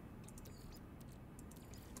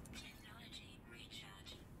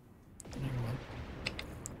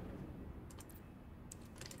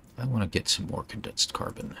 I want to get some more condensed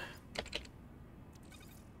carbon.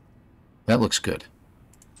 That looks good.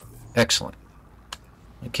 Excellent.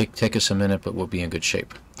 It'll take us a minute, but we'll be in good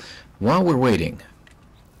shape. While we're waiting,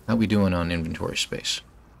 how are we doing on inventory space?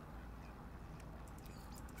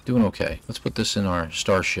 Doing okay. Let's put this in our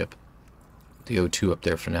starship. The O2 up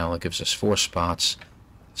there for now. That gives us 4 spots.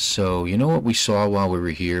 So, you know what we saw while we were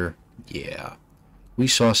here? Yeah. We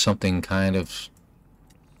saw something kind of...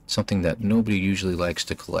 something that nobody usually likes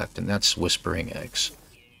to collect, and that's whispering eggs.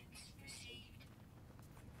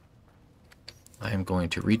 I am going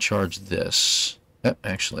to recharge this,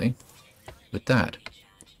 actually, with that.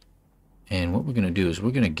 And what we're going to do is we're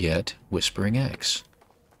going to get whispering eggs.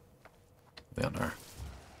 We on our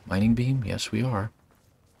mining beam? Yes, we are.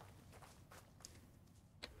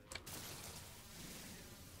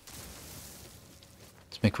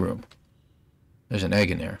 Let's make room. There's an egg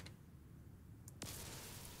in there.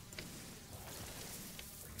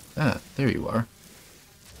 Ah, there you are.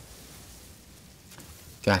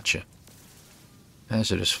 Gotcha.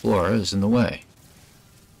 Hazardous flora is in the way.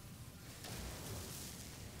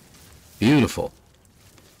 Beautiful.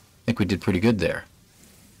 I think we did pretty good there.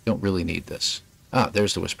 Don't really need this. Ah,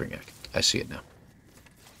 there's the whispering egg. I see it now.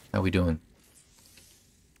 How we doing?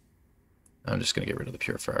 I'm just going to get rid of the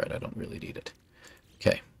purifier. I don't really need it.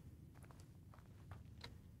 Okay.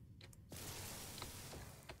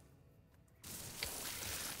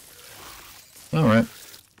 Alright.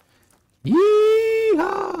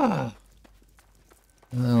 Yeehaw!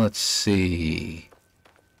 Let's see.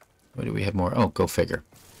 What do we have more? Oh, go figure.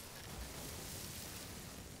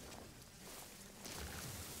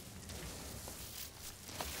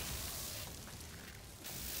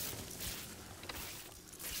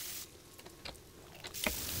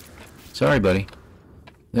 Sorry, buddy.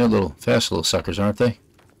 They're fast little suckers, aren't they?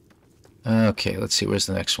 Okay, let's see. Where's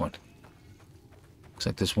the next one? Looks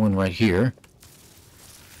like there's one right here.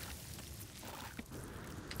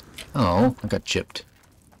 Oh, I got chipped.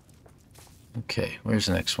 Okay, where's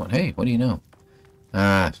the next one? Hey, what do you know?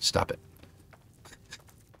 Ah, stop it.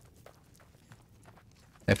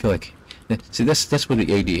 I feel like... See, that's where the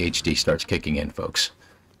ADHD starts kicking in, folks.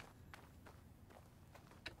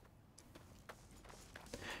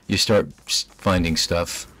 You start finding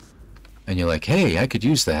stuff, and you're like, hey, I could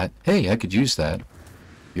use that. Hey, I could use that.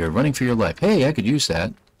 You're running for your life. Hey, I could use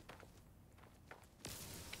that.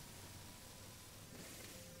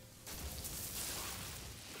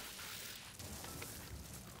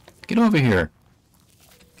 Get over here.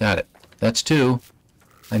 Got it. That's 2.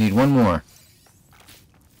 I need 1 more.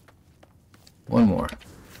 1 more.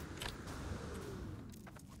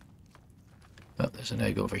 Oh, there's an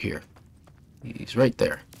egg over here. He's right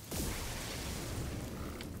there.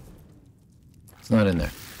 It's not in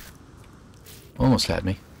there. Almost had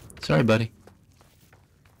me. Sorry, buddy.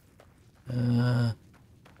 I'm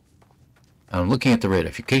looking at the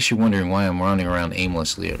radar. In case you're wondering why I'm running around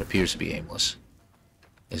aimlessly, it appears to be aimless.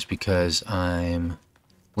 Is because I'm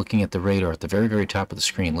looking at the radar at the very, very top of the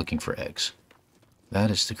screen looking for eggs. That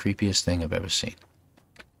is the creepiest thing I've ever seen.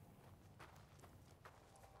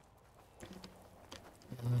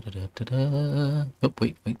 Oh,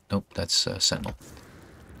 wait. Nope, that's Sentinel.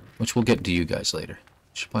 Which we'll get to you guys later.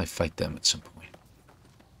 Should probably fight them at some point.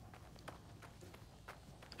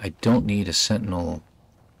 I don't need a Sentinel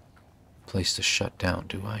place to shut down,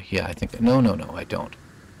 do I? Yeah, I think... No, I don't.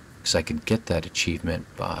 Because I could get that achievement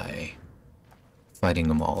by fighting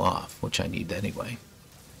them all off, which I need anyway.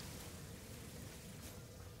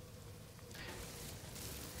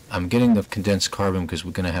 I'm getting the condensed carbon because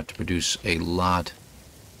we're going to have to produce a lot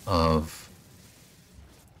of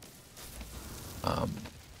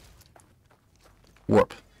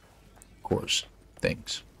warp cores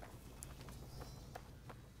things.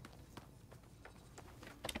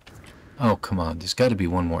 Oh, come on. There's got to be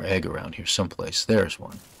one more egg around here someplace. There's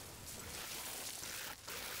one.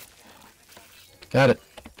 Got it.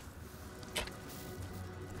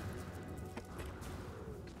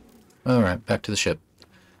 Alright, back to the ship.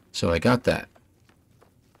 So I got that.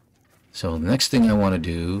 So the next thing I want to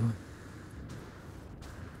do,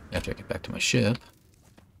 after I get back to my ship,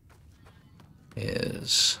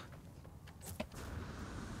 is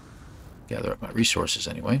gather up my resources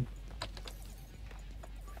anyway.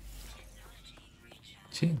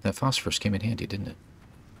 See, that phosphorus came in handy, didn't it?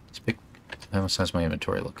 It's big. How does my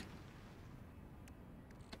inventory look?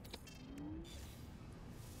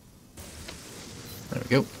 There we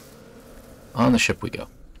go. On the ship we go.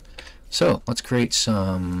 So, let's create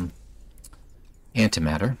some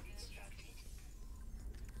antimatter.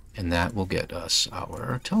 And that will get us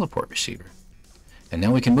our teleport receiver. And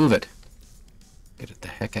now we can move it. Get it the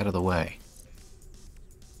heck out of the way.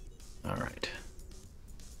 Alright.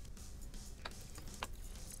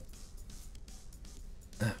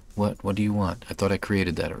 What do you want? I thought I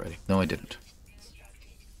created that already. No, I didn't.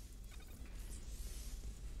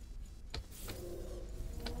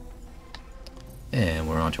 And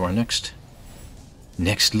we're on to our next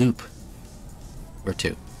loop. Or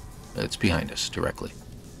 2. It's behind us directly.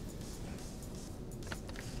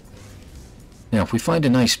 Now, if we find a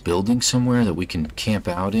nice building somewhere that we can camp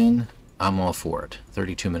out in, I'm all for it.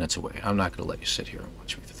 32 minutes away. I'm not going to let you sit here and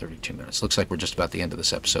watch me for 32 minutes. Looks like we're just about the end of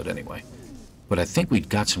this episode anyway. But I think we've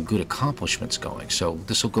got some good accomplishments going. So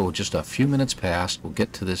this will go just a few minutes past. We'll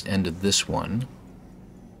get to this end of this one.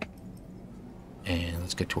 And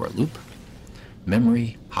let's get to our loop.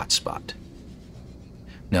 Memory hotspot.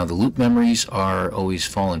 Now the loop memories are always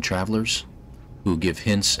fallen travelers who give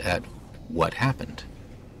hints at what happened.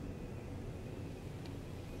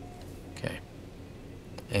 Okay.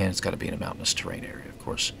 And it's got to be in a mountainous terrain area, of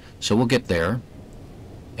course. So we'll get there.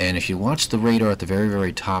 And if you watch the radar at the very,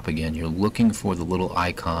 very top again, you're looking for the little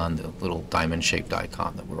icon, the little diamond-shaped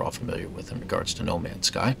icon that we're all familiar with in regards to No Man's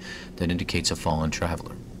Sky, that indicates a fallen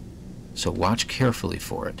traveler. So watch carefully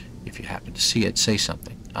for it. If you happen to see it, say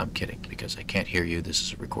something. I'm kidding, because I can't hear you. This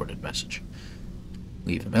is a recorded message.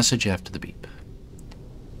 Leave a message after the beep.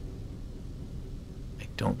 I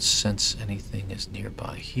don't sense anything is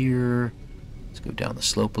nearby here. Let's go down the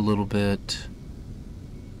slope a little bit.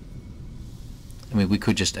 I mean, we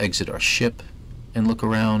could just exit our ship and look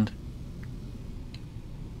around.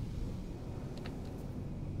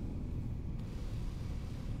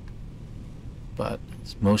 But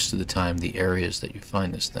it's most of the time the areas that you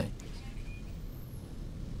find this thing.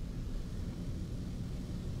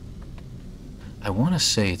 I want to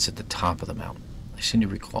say it's at the top of the mountain. I seem to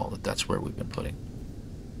recall that that's where we've been putting.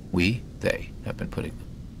 They have been putting them.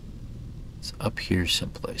 It's up here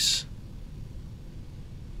someplace.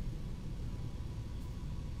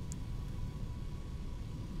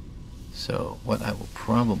 So what I will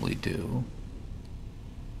probably do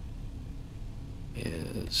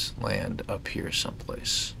is land up here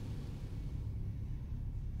someplace.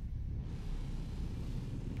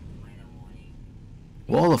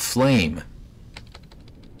 Wall of flame.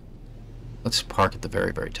 Let's park at the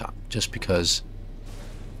very, very top, just because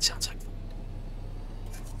it sounds like fun.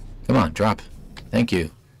 Come on, drop. Thank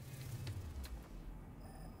you.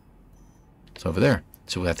 It's over there.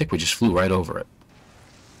 So I think we just flew right over it.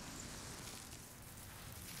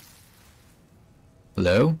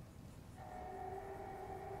 Hello?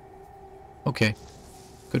 Okay.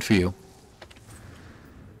 Good for you.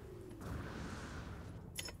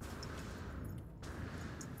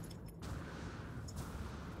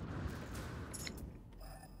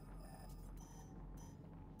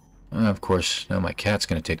 Of course, now my cat's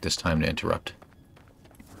going to take this time to interrupt.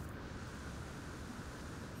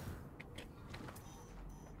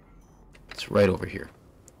 It's right over here.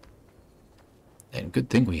 And good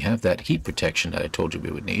thing we have that heat protection that I told you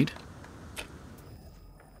we would need.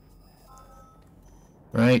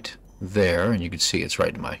 Right there, and you can see it's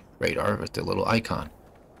right in my radar with the little icon.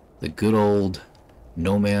 The good old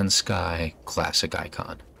No Man's Sky classic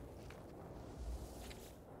icon.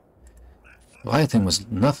 Leviathan was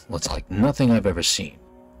nothing. It's like nothing I've ever seen.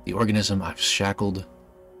 The organism I've shackled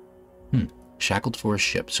for a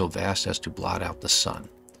ship so vast as to blot out the sun.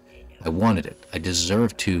 I wanted it. I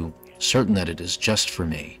deserve to, certain that it is just for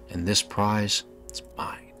me, and this prize, it's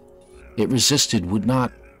mine. It resisted, would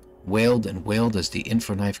not, wailed and wailed as the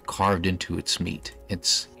infraknife carved into its meat.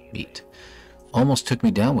 Almost took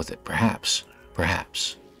me down with it, perhaps.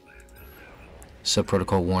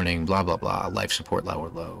 Subprotocol warning, blah blah blah, life support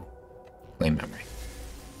low. Claim memory.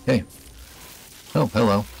 Hey. Oh,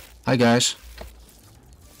 hello. Hi, guys.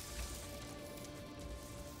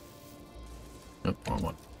 Nope, wrong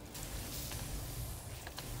one.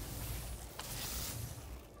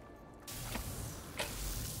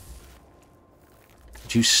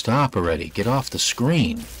 Would you stop already? Get off the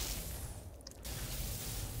screen.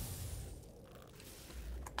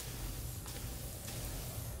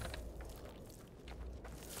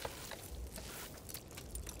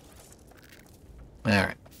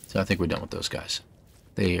 Alright, so I think we're done with those guys.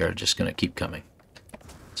 They are just going to keep coming.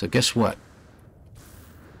 So guess what?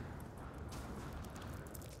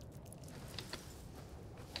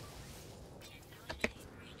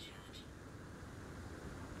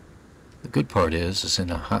 The good part is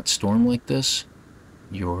in a hot storm like this,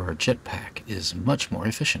 your jetpack is much more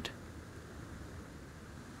efficient.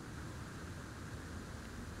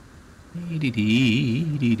 And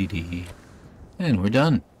we're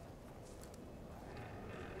done.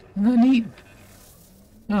 Isn't that neat?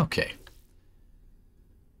 Okay.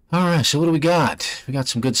 Alright, so what do we got? We got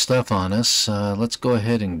some good stuff on us. Let's go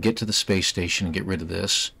ahead and get to the space station and get rid of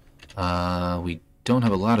this. We don't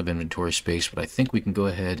have a lot of inventory space, but I think we can go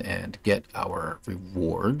ahead and get our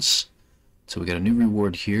rewards. So we got a new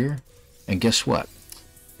reward here. And guess what?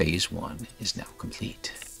 Phase 1 is now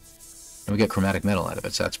complete. And we get chromatic metal out of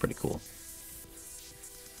it, so that's pretty cool.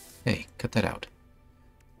 Hey, cut that out.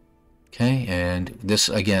 Okay, and this,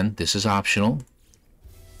 again, this is optional.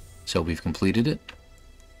 So we've completed it.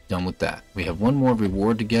 Done with that. We have one more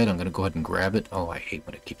reward to get. I'm going to go ahead and grab it. Oh, I hate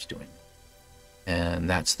what it keeps doing. And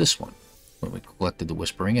that's this one. When we collected the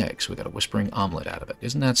whispering eggs. We got a whispering omelet out of it.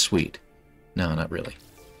 Isn't that sweet? No, not really.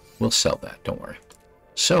 We'll sell that. Don't worry.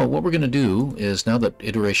 So what we're going to do is, now that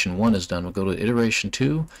iteration 1 is done, we'll go to iteration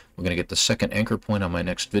 2. We're going to get the second anchor point on my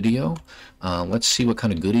next video. Let's see what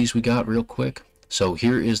kind of goodies we got real quick. So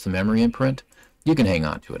here is the memory imprint. You can hang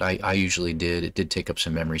on to it. I usually did. It did take up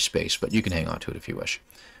some memory space, but you can hang on to it if you wish.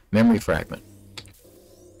 Memory fragment.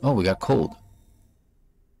 Oh, we got cold.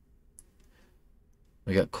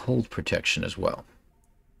 We got cold protection as well.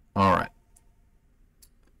 All right.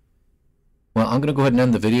 Well, I'm going to go ahead and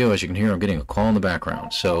end the video. As you can hear, I'm getting a call in the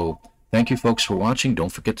background. So thank you folks for watching.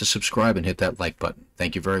 Don't forget to subscribe and hit that like button.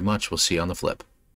 Thank you very much. We'll see you on the flip.